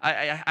pressure.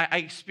 I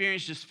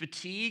experienced just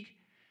fatigue.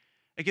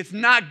 It's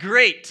not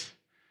great.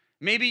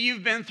 Maybe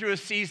you've been through a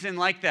season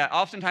like that.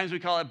 Oftentimes we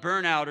call it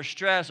burnout or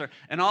stress,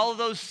 and all of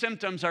those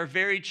symptoms are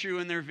very true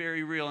and they're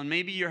very real. And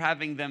maybe you're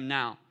having them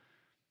now.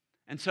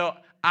 And so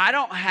I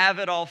don't have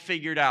it all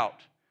figured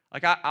out.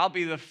 I'll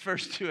be the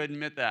first to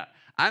admit that.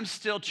 I'm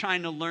still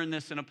trying to learn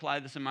this and apply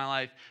this in my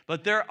life.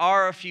 But there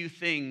are a few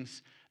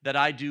things that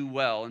I do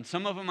well, and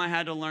some of them I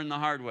had to learn the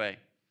hard way.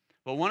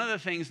 But one of the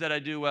things that I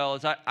do well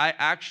is I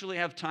actually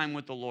have time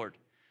with the Lord.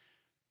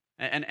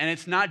 And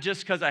it's not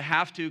just because I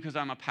have to, because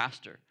I'm a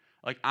pastor.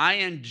 I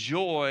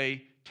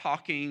enjoy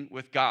talking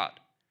with God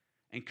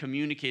and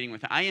communicating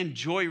with Him. I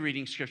enjoy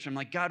reading Scripture. I'm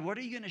like, God, what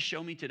are you going to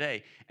show me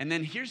today? And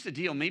then here's the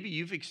deal. Maybe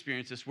you've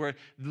experienced this, where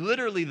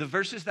literally the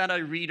verses that I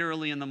read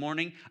early in the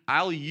morning,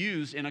 I'll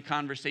use in a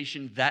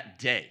conversation that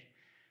day.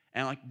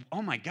 And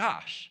oh my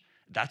gosh,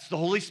 that's the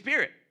Holy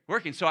Spirit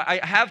working. So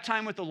I have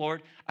time with the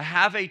Lord. I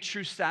have a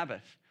true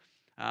Sabbath.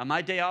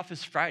 My day off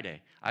is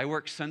Friday. I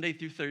work Sunday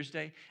through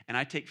Thursday, and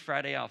I take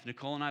Friday off.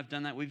 Nicole and I have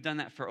done that. We've done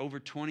that for over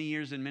 20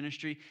 years in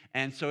ministry,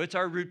 and so it's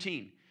our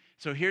routine.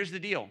 So here's the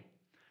deal.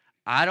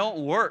 I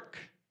don't work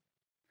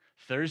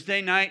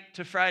Thursday night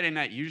to Friday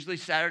night, usually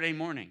Saturday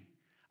morning.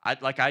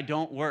 I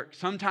don't work.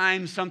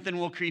 Sometimes something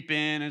will creep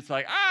in, and it's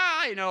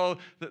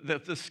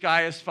the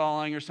sky is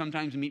falling, or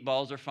sometimes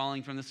meatballs are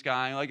falling from the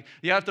sky.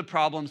 You have to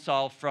problem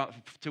solve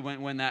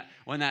when that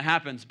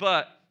happens.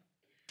 But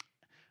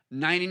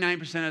 99%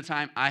 of the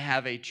time, I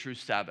have a true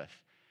Sabbath,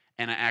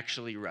 and I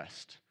actually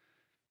rest.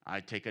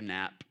 I take a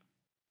nap.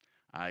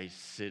 I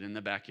sit in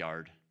the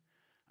backyard.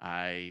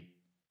 I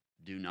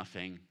do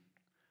nothing.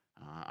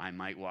 I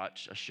might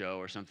watch a show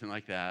or something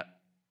like that.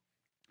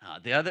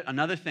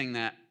 Another thing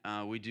that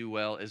we do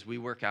well is we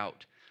work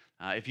out.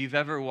 If you've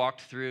ever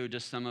walked through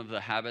just some of the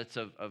habits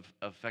of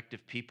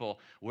effective people,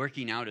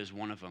 working out is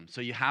one of them.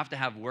 So you have to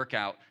have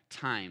workout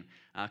time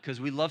because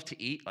we love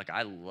to eat.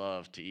 I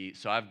love to eat,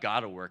 so I've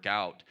got to work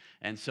out.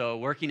 And so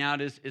working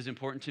out is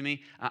important to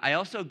me. I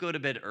also go to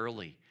bed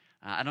early.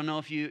 I don't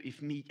know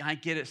I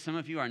get it. Some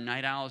of you are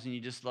night owls and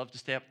you just love to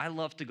stay up. I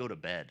love to go to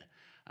bed.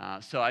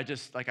 So I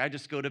just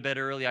go to bed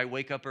early. I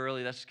wake up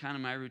early. That's kind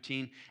of my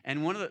routine.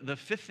 And one of the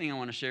fifth thing I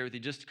want to share with you,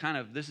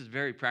 this is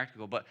very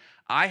practical, but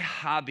I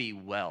hobby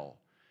well.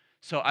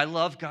 So I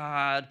love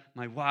God,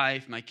 my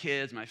wife, my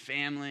kids, my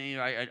family.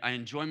 I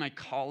enjoy my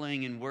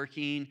calling and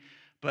working,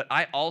 but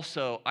I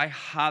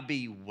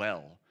hobby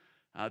well.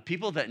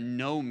 People that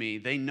know me,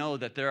 they know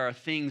that there are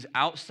things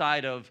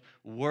outside of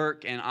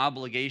work and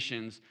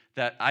obligations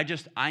that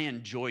I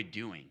enjoy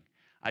doing.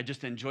 I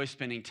just enjoy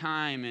spending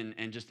time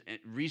and just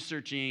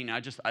researching.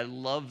 I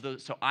love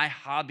those. So I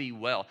hobby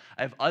well.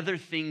 I have other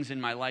things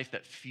in my life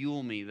that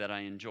fuel me that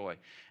I enjoy.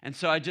 And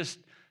so I just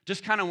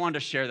kind of wanted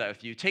to share that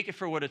with you. Take it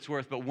for what it's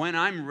worth. But when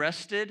I'm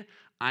rested,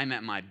 I'm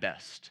at my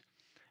best.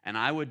 And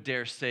I would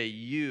dare say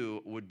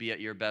you would be at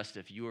your best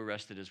if you were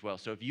rested as well.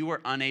 So if you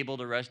were unable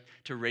to rest,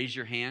 to raise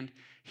your hand,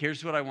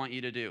 here's what I want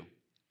you to do.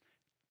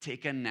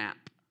 Take a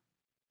nap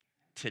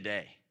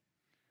today.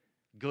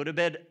 Go to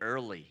bed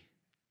early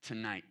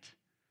tonight.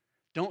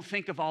 Don't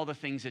think of all the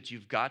things that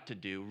you've got to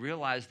do.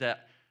 Realize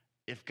that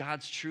if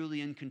God's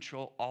truly in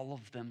control, all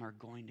of them are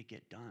going to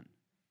get done.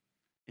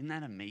 Isn't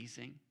that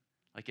amazing?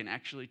 I can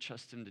actually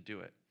trust him to do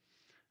it.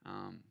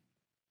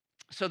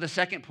 So the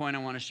second point I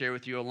want to share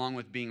with you, along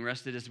with being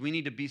rested, is we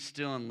need to be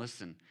still and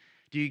listen.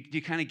 Do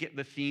you kind of get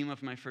the theme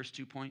of my first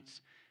 2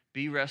 points?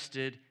 Be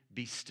rested,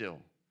 be still,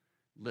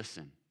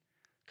 listen.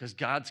 Because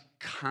God's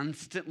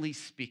constantly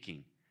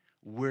speaking.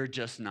 We're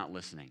just not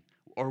listening.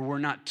 Or we're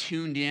not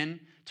tuned in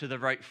to the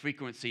right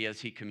frequency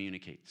as he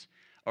communicates.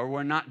 Or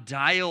we're not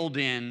dialed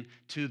in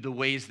to the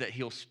ways that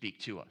he'll speak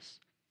to us.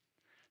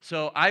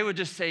 So I would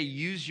just say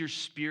use your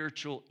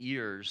spiritual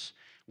ears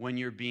when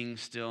you're being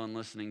still and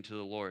listening to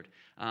the Lord.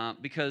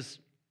 Because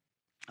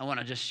I want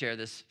to just share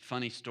this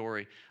funny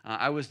story.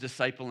 I was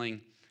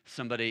discipling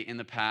somebody in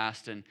the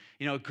past, and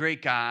a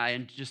great guy,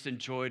 and just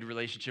enjoyed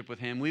relationship with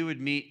him. We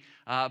would meet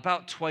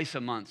about twice a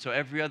month, so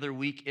every other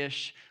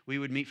week-ish, we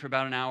would meet for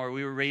about an hour.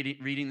 We were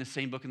reading the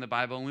same book in the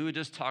Bible, and we would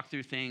just talk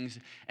through things.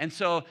 And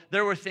so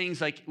there were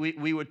things like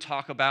we would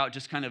talk about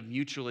just kind of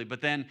mutually, but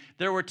then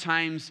there were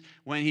times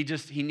when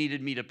he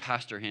needed me to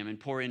pastor him and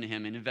pour into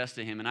him and invest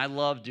in him, and I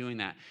loved doing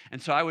that.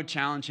 And so I would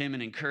challenge him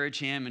and encourage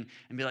him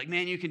and be like,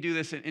 man, you can do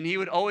this. And he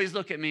would always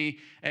look at me,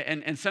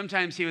 and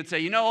sometimes he would say,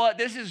 you know what,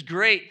 this is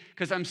great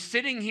because I'm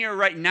sitting here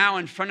right now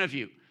in front of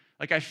you.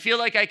 Like, I feel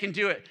like I can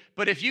do it.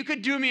 But if you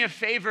could do me a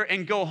favor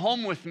and go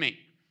home with me,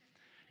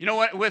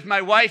 with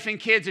my wife and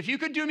kids, if you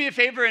could do me a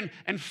favor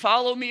and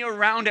follow me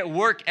around at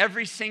work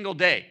every single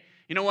day.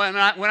 When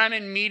I'm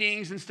in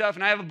meetings and stuff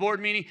and I have a board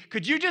meeting,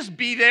 could you just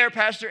be there,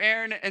 Pastor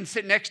Aaron, and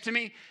sit next to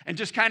me and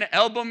just kind of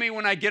elbow me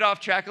when I get off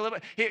track a little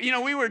bit?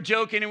 We were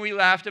joking and we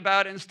laughed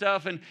about it and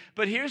stuff.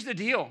 But here's the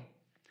deal.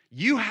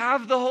 You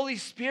have the Holy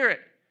Spirit.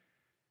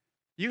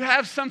 You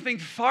have something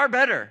far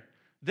better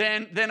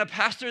than a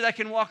pastor that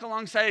can walk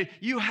alongside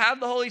you. You have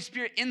the Holy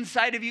Spirit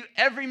inside of you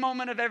every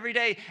moment of every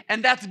day,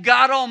 and that's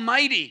God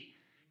Almighty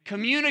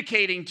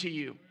communicating to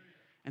you.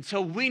 And so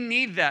we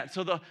need that.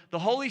 So the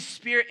Holy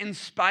Spirit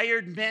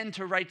inspired men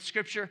to write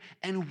Scripture,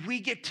 and we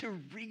get to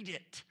read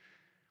it.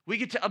 We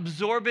get to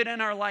absorb it in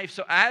our life.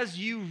 So as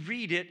you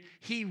read it,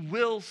 he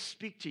will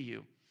speak to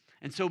you.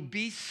 And so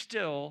be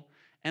still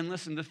and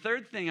listen. The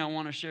third thing I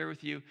want to share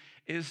with you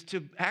is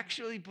to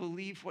actually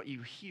believe what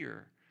you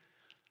hear.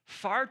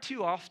 Far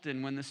too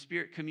often when the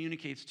Spirit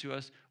communicates to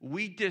us,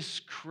 we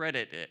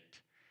discredit it.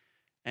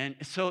 And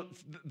so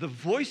the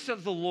voice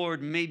of the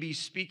Lord may be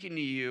speaking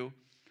to you,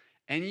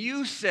 and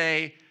you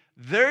say,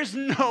 there's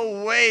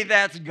no way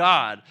that's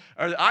God.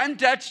 Or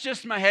that's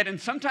just my head. And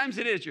sometimes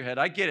it is your head.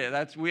 I get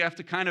it. We have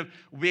to kind of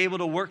be able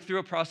to work through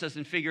a process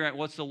and figure out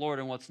what's the Lord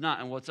and what's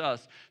not and what's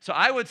us. So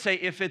I would say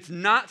if it's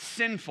not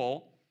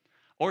sinful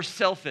or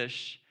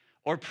selfish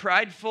or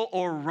prideful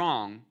or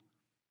wrong,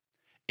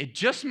 it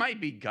just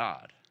might be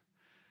God.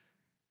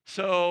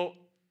 So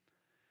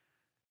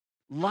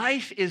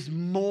life is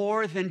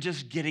more than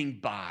just getting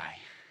by.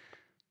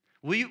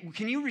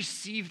 Can you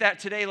receive that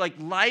today? Like,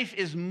 life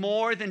is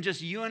more than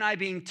just you and I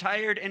being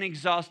tired and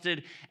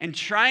exhausted and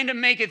trying to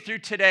make it through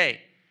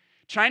today,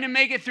 trying to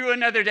make it through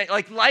another day.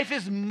 Like, life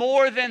is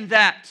more than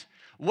that.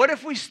 What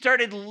if we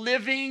started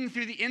living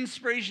through the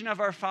inspiration of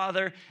our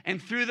Father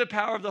and through the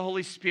power of the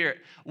Holy Spirit?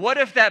 What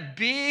if that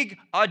big,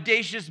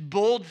 audacious,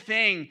 bold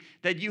thing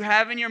that you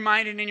have in your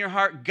mind and in your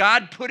heart,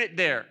 God put it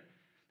there,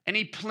 and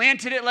he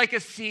planted it like a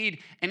seed,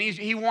 and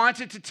he wants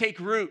it to take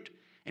root,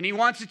 and he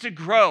wants it to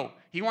grow.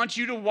 He wants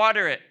you to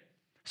water it.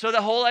 So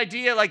the whole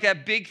idea, like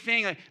that big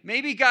thing, like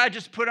maybe God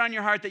just put on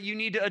your heart that you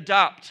need to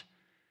adopt,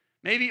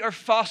 maybe, or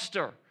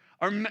foster,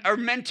 or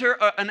mentor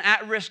an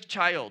at-risk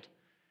child.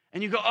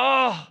 And you go,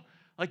 oh,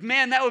 like,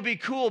 man, that would be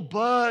cool,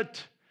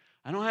 but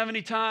I don't have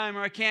any time,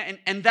 or I can't.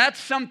 And that's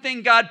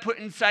something God put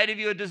inside of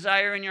you, a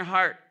desire in your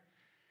heart.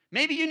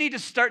 Maybe you need to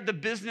start the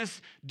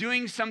business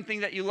doing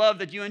something that you love,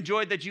 that you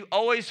enjoyed, that you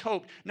always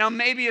hoped. Now,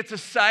 maybe it's a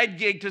side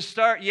gig to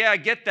start. Yeah, I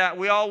get that.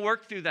 We all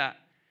work through that.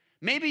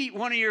 Maybe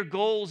one of your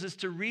goals is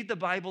to read the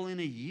Bible in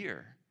a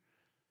year.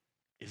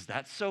 Is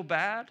that so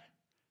bad?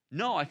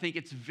 No, I think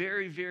it's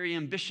very, very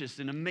ambitious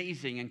and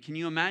amazing. And can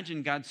you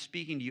imagine God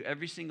speaking to you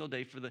every single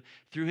day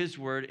through his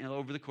word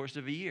over the course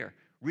of a year?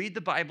 Read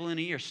the Bible in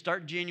a year.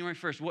 Start January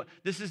 1st.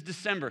 This is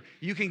December.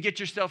 You can get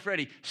yourself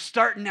ready.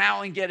 Start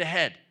now and get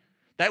ahead.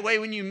 That way,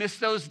 when you miss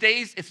those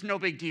days, it's no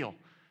big deal.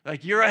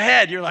 Like, you're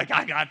ahead. You're like,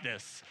 I got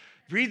this.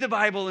 Read the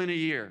Bible in a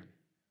year.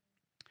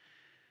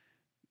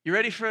 You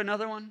ready for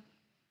another one?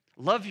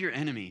 Love your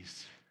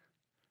enemies.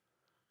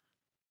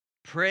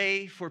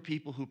 Pray for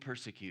people who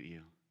persecute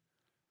you.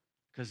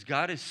 Because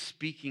God is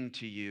speaking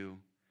to you,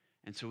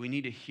 and so we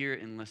need to hear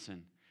it and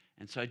listen.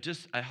 And so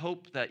I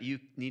hope that you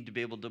need to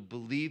be able to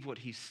believe what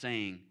he's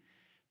saying,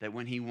 that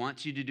when he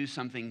wants you to do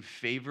something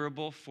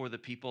favorable for the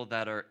people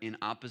that are in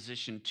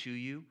opposition to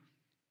you,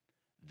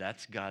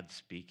 that's God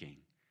speaking.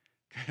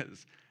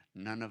 Because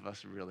none of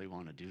us really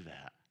want to do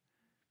that.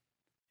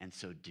 And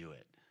so do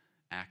it.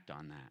 Act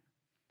on that.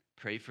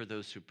 Pray for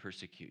those who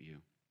persecute you.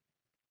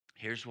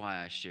 Here's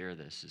why I share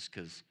this, is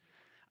because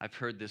I've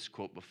heard this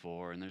quote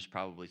before, and there's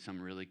probably some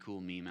really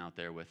cool meme out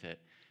there with it,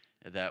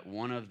 that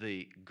one of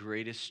the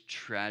greatest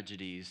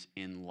tragedies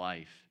in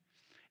life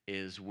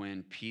is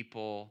when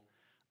people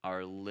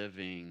are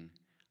living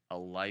a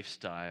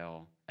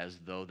lifestyle as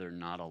though they're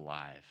not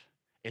alive.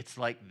 It's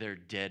like they're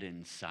dead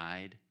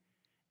inside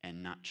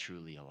and not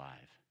truly alive.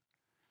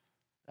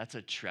 That's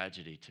a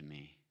tragedy to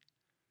me.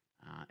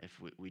 If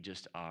we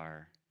just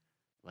are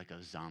like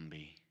a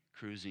zombie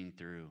cruising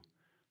through.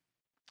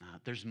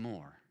 There's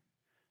more.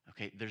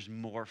 Okay, there's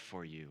more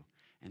for you.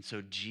 And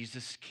so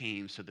Jesus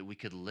came so that we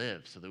could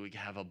live, so that we could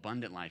have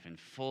abundant life and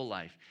full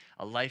life,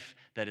 a life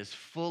that is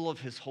full of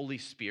his Holy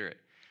Spirit,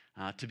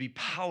 to be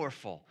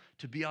powerful,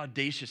 to be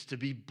audacious, to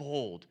be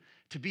bold,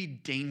 to be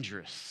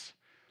dangerous.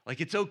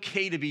 Like, it's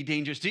okay to be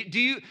dangerous.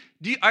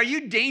 Are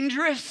you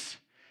dangerous?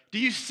 Do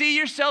you see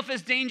yourself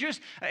as dangerous?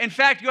 In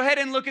fact, go ahead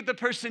and look at the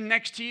person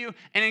next to you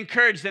and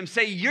encourage them.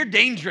 Say, you're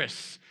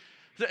dangerous.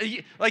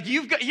 Like,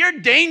 you're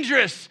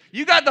dangerous.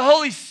 You got the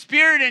Holy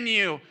Spirit in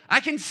you.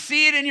 I can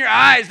see it in your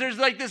eyes. There's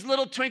like this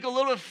little twinkle, a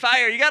little bit of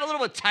fire. You got a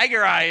little bit of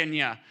tiger eye in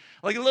you.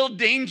 Like a little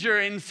danger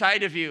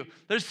inside of you.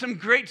 There's some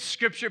great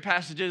scripture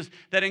passages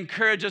that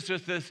encourage us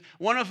with this.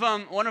 One of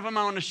them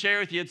I want to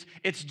share with you.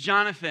 It's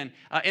Jonathan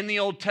in the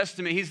Old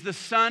Testament. He's the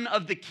son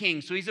of the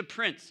king, so he's a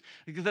prince.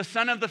 The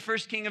son of the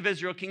first king of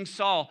Israel, King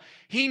Saul.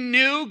 He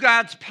knew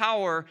God's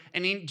power,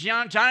 and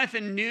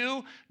Jonathan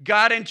knew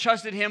God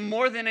entrusted him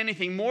more than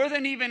anything, more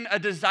than even a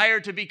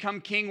desire to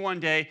become king one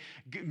day.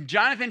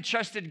 Jonathan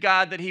trusted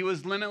God that he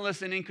was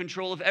limitless and in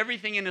control of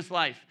everything in his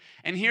life.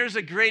 And here's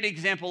a great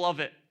example of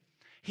it.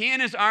 He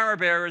and his armor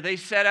bearer, they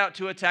set out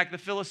to attack the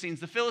Philistines.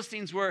 The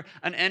Philistines were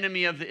an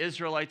enemy of the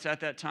Israelites at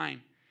that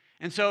time.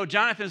 And so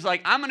Jonathan's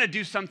like, I'm going to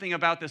do something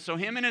about this. So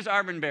him and his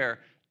armor bearer,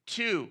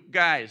 2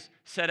 guys,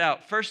 set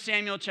out. 1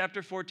 Samuel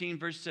chapter 14,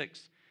 verse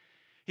 6.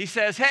 He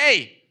says,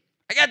 hey,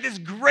 I got this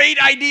great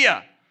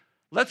idea.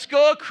 Let's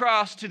go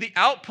across to the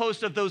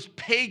outpost of those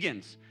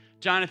pagans.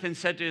 Jonathan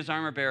said to his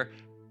armor bearer,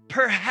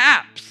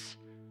 perhaps,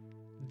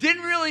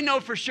 didn't really know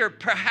for sure,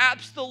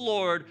 perhaps the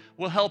Lord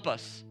will help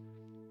us.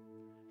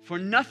 For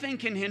nothing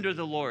can hinder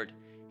the Lord.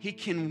 He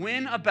can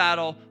win a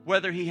battle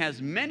whether he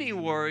has many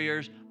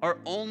warriors or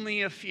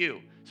only a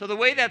few. So the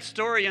way that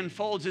story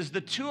unfolds is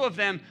the 2 of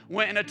them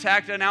went and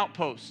attacked an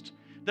outpost.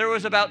 There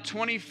was about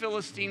 20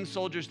 Philistine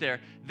soldiers there.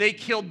 They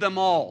killed them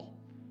all.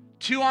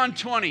 2 on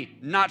 20,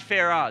 not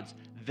fair odds.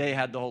 They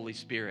had the Holy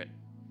Spirit.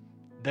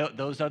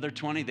 Those other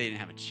 20, they didn't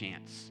have a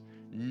chance.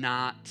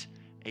 Not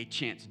a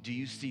chance. Do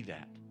you see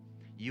that?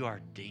 You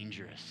are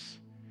dangerous.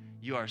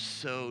 You are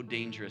so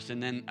dangerous.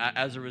 And then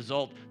as a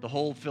result, the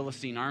whole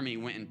Philistine army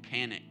went in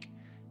panic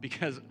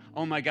because,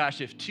 oh my gosh,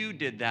 if 2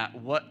 did that,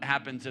 what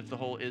happens if the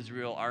whole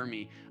Israel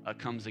army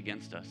comes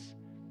against us?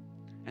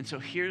 And so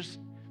here's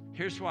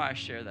why I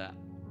share that.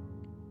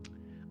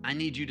 I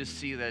need you to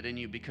see that in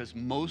you because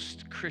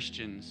most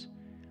Christians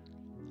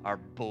are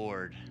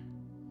bored.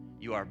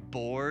 You are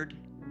bored.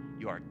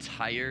 You are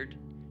tired.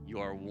 You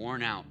are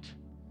worn out.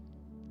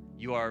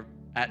 You are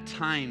at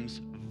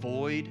times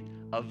void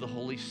of the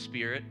Holy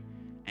Spirit,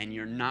 and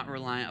you're not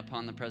reliant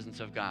upon the presence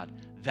of God.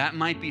 That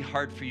might be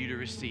hard for you to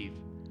receive,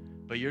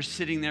 but you're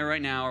sitting there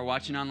right now or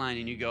watching online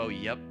and you go,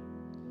 yep,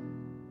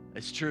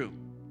 it's true.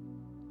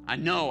 I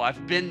know,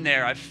 I've been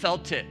there, I've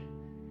felt it.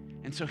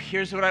 And so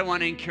here's what I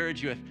want to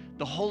encourage you with.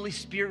 The Holy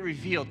Spirit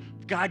revealed,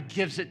 God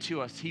gives it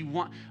to us.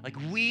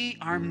 We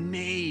are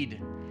made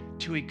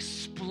to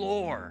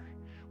explore.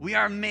 We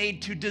are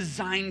made to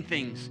design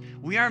things.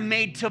 We are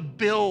made to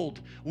build.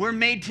 We're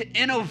made to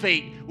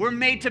innovate. We're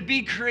made to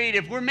be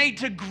creative. We're made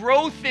to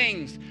grow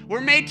things.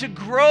 We're made to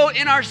grow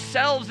in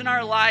ourselves and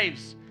our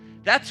lives.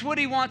 That's what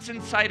he wants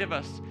inside of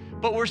us.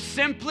 But we're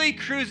simply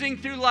cruising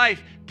through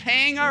life,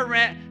 paying our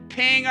rent,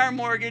 paying our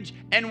mortgage,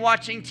 and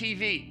watching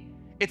TV.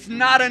 It's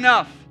not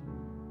enough.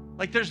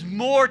 Like, there's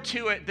more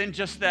to it than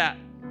just that.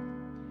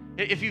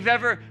 If you've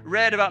ever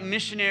read about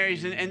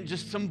missionaries and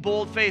just some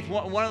bold faith,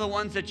 one of the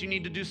ones that you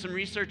need to do some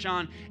research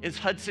on is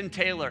Hudson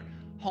Taylor.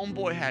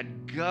 Homeboy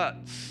had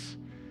guts.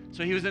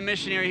 So he was a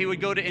missionary. He would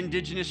go to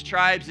indigenous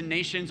tribes and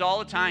nations all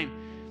the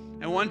time.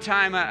 And one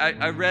time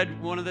I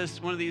read one of these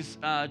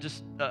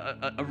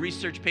a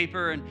research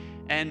paper,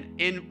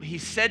 and he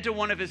said to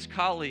one of his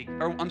colleagues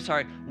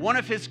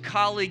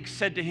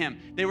said to him,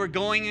 they were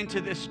going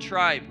into this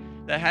tribe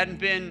that hadn't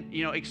been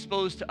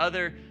exposed to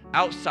other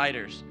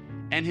outsiders.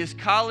 And his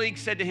colleague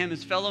said to him,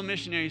 his fellow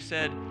missionary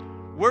said,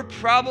 we're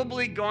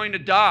probably going to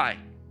die.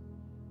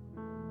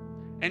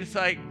 And it's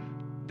like,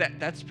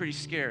 that's pretty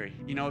scary.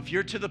 You know, if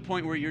you're to the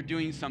point where you're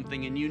doing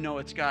something and you know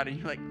it's God and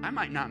you're like, I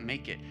might not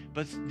make it.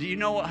 But do you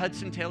know what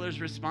Hudson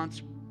Taylor's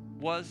response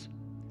was?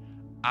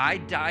 I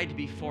died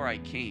before I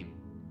came.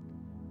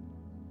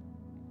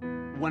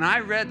 When I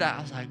read that,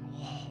 I was like,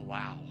 whoa,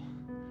 wow.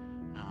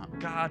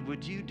 God,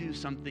 would you do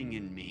something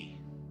in me?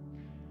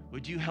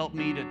 Would you help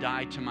me to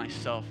die to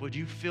myself? Would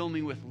you fill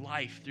me with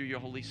life through your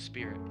Holy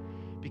Spirit?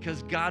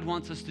 Because God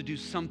wants us to do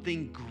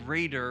something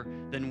greater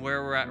than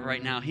where we're at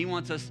right now. He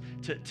wants us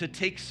to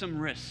take some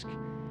risk.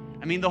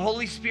 I mean, the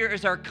Holy Spirit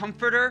is our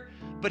comforter,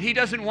 but he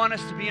doesn't want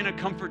us to be in a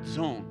comfort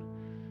zone.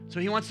 So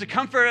he wants to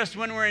comfort us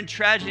when we're in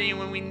tragedy and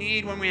when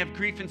we have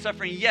grief and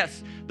suffering.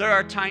 Yes, there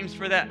are times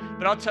for that.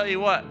 But I'll tell you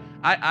what,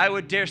 I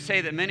would dare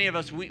say that many of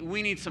us,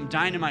 we need some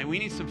dynamite. We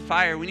need some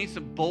fire. We need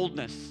some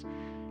boldness.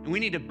 And we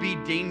need to be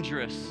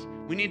dangerous.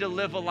 We need to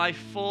live a life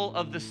full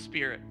of the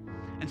Spirit.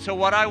 And so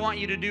what I want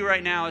you to do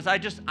right now is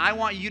I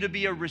want you to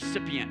be a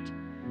recipient.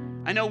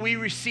 I know we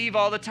receive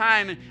all the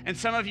time, and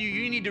some of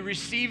you need to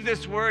receive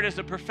this word as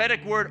a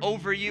prophetic word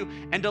over you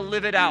and to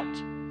live it out.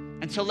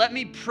 And so let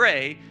me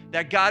pray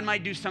that God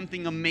might do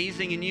something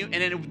amazing in you,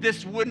 and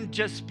this wouldn't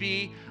just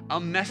be a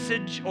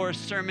message or a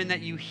sermon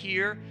that you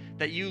hear,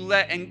 that you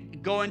let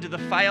and go into the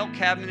file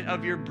cabinet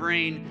of your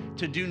brain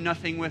to do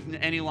nothing with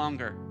any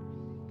longer,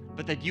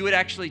 but that you would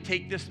actually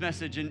take this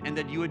message and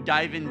that you would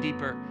dive in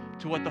deeper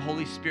to what the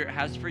Holy Spirit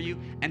has for you,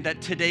 and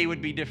that today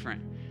would be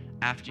different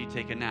after you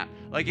take a nap.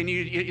 Like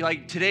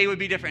today would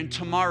be different, and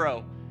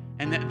tomorrow,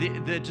 and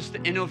just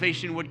the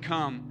innovation would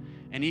come.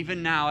 And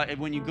even now,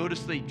 when you go to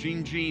sleep,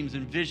 dream dreams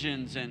and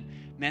visions, and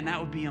man, that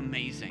would be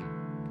amazing.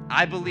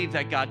 I believe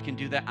that God can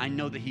do that. I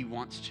know that he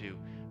wants to.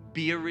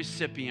 Be a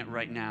recipient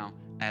right now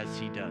as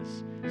he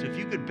does. So if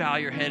you could bow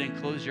your head and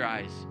close your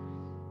eyes,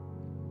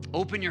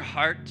 open your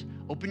heart,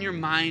 open your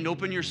mind,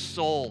 open your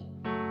soul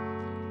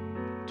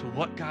to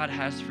what God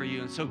has for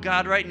you. And so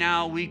God, right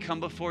now, we come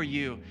before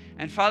you.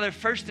 And Father,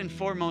 first and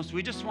foremost,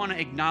 we just want to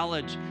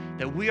acknowledge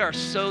that we are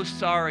so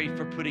sorry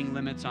for putting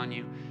limits on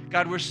you.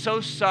 God, we're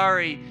so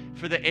sorry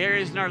for the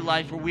areas in our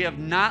life where we have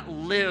not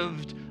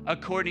lived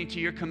according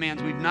to your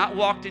commands. We've not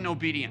walked in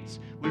obedience.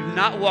 We've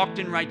not walked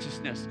in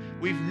righteousness.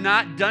 We've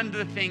not done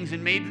the things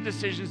and made the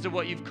decisions of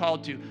what you've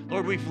called to.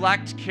 Lord, we've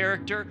lacked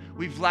character.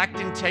 We've lacked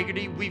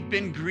integrity. We've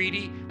been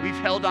greedy. We've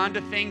held on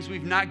to things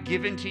we've not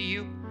given to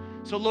you.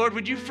 So Lord,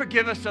 would you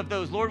forgive us of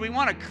those? Lord, we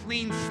want a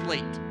clean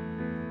slate.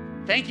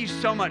 Thank you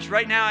so much.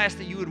 Right now, I ask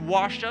that you would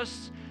wash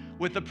us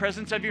with the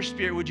presence of your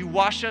Spirit. Would you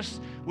wash us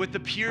with the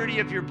purity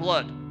of your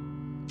blood?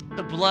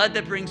 The blood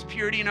that brings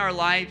purity in our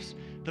lives,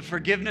 the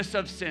forgiveness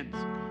of sins.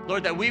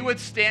 Lord, that we would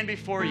stand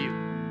before you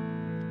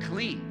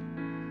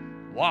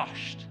clean,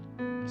 washed.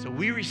 So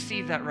we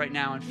receive that right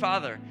now. And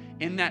Father,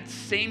 in that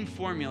same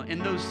formula, in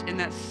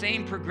that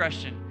same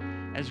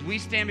progression, as we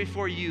stand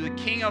before you, the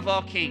King of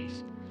all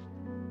kings,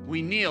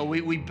 we kneel,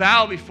 we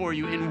bow before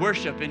you in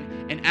worship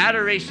and in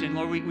adoration.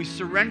 Lord, we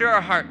surrender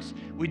our hearts.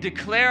 We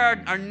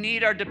declare our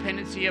need, our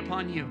dependency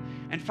upon you.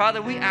 And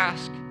Father, we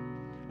ask,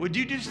 would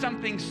you do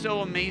something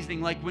so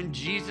amazing like when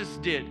Jesus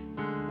did,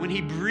 when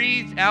he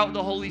breathed out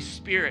the Holy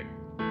Spirit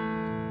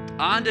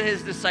onto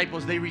his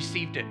disciples, they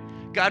received it.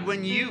 God,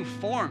 when you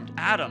formed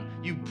Adam,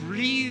 you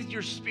breathed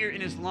your Spirit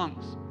in his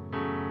lungs.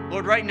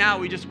 Lord, right now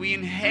we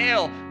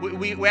inhale,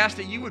 we ask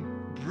that you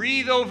would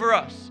breathe over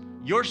us,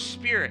 your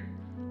Spirit,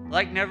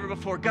 like never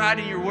before. God,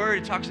 in your word,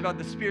 it talks about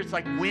the Spirit's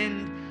like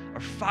wind or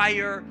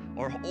fire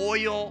or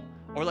oil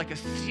or like a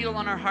seal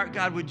on our heart.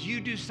 God, would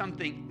you do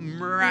something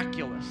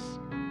miraculous?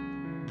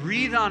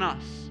 Breathe on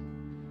us,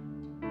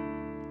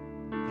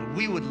 that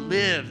we would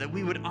live, that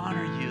we would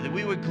honor you, that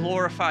we would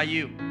glorify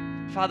you.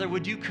 Father,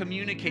 would you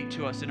communicate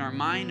to us in our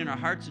mind, in our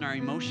hearts, in our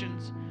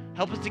emotions?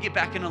 Help us to get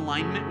back in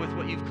alignment with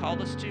what you've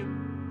called us to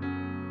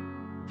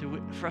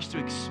for us to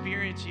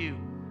experience you,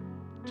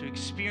 to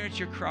experience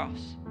your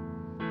cross,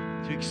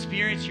 to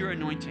experience your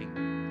anointing.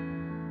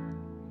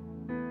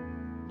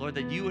 Lord,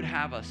 that you would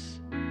have us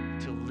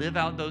to live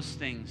out those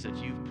things that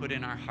you've put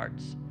in our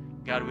hearts.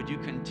 God, would you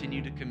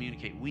continue to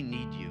communicate? We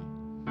need you.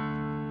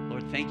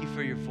 Lord, thank you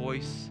for your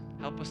voice.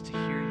 Help us to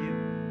hear you.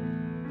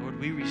 Lord,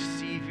 we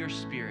receive your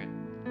Spirit,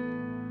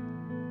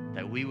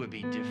 that we would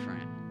be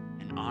different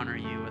and honor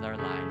you with our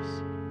lives.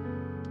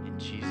 In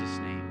Jesus'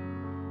 name.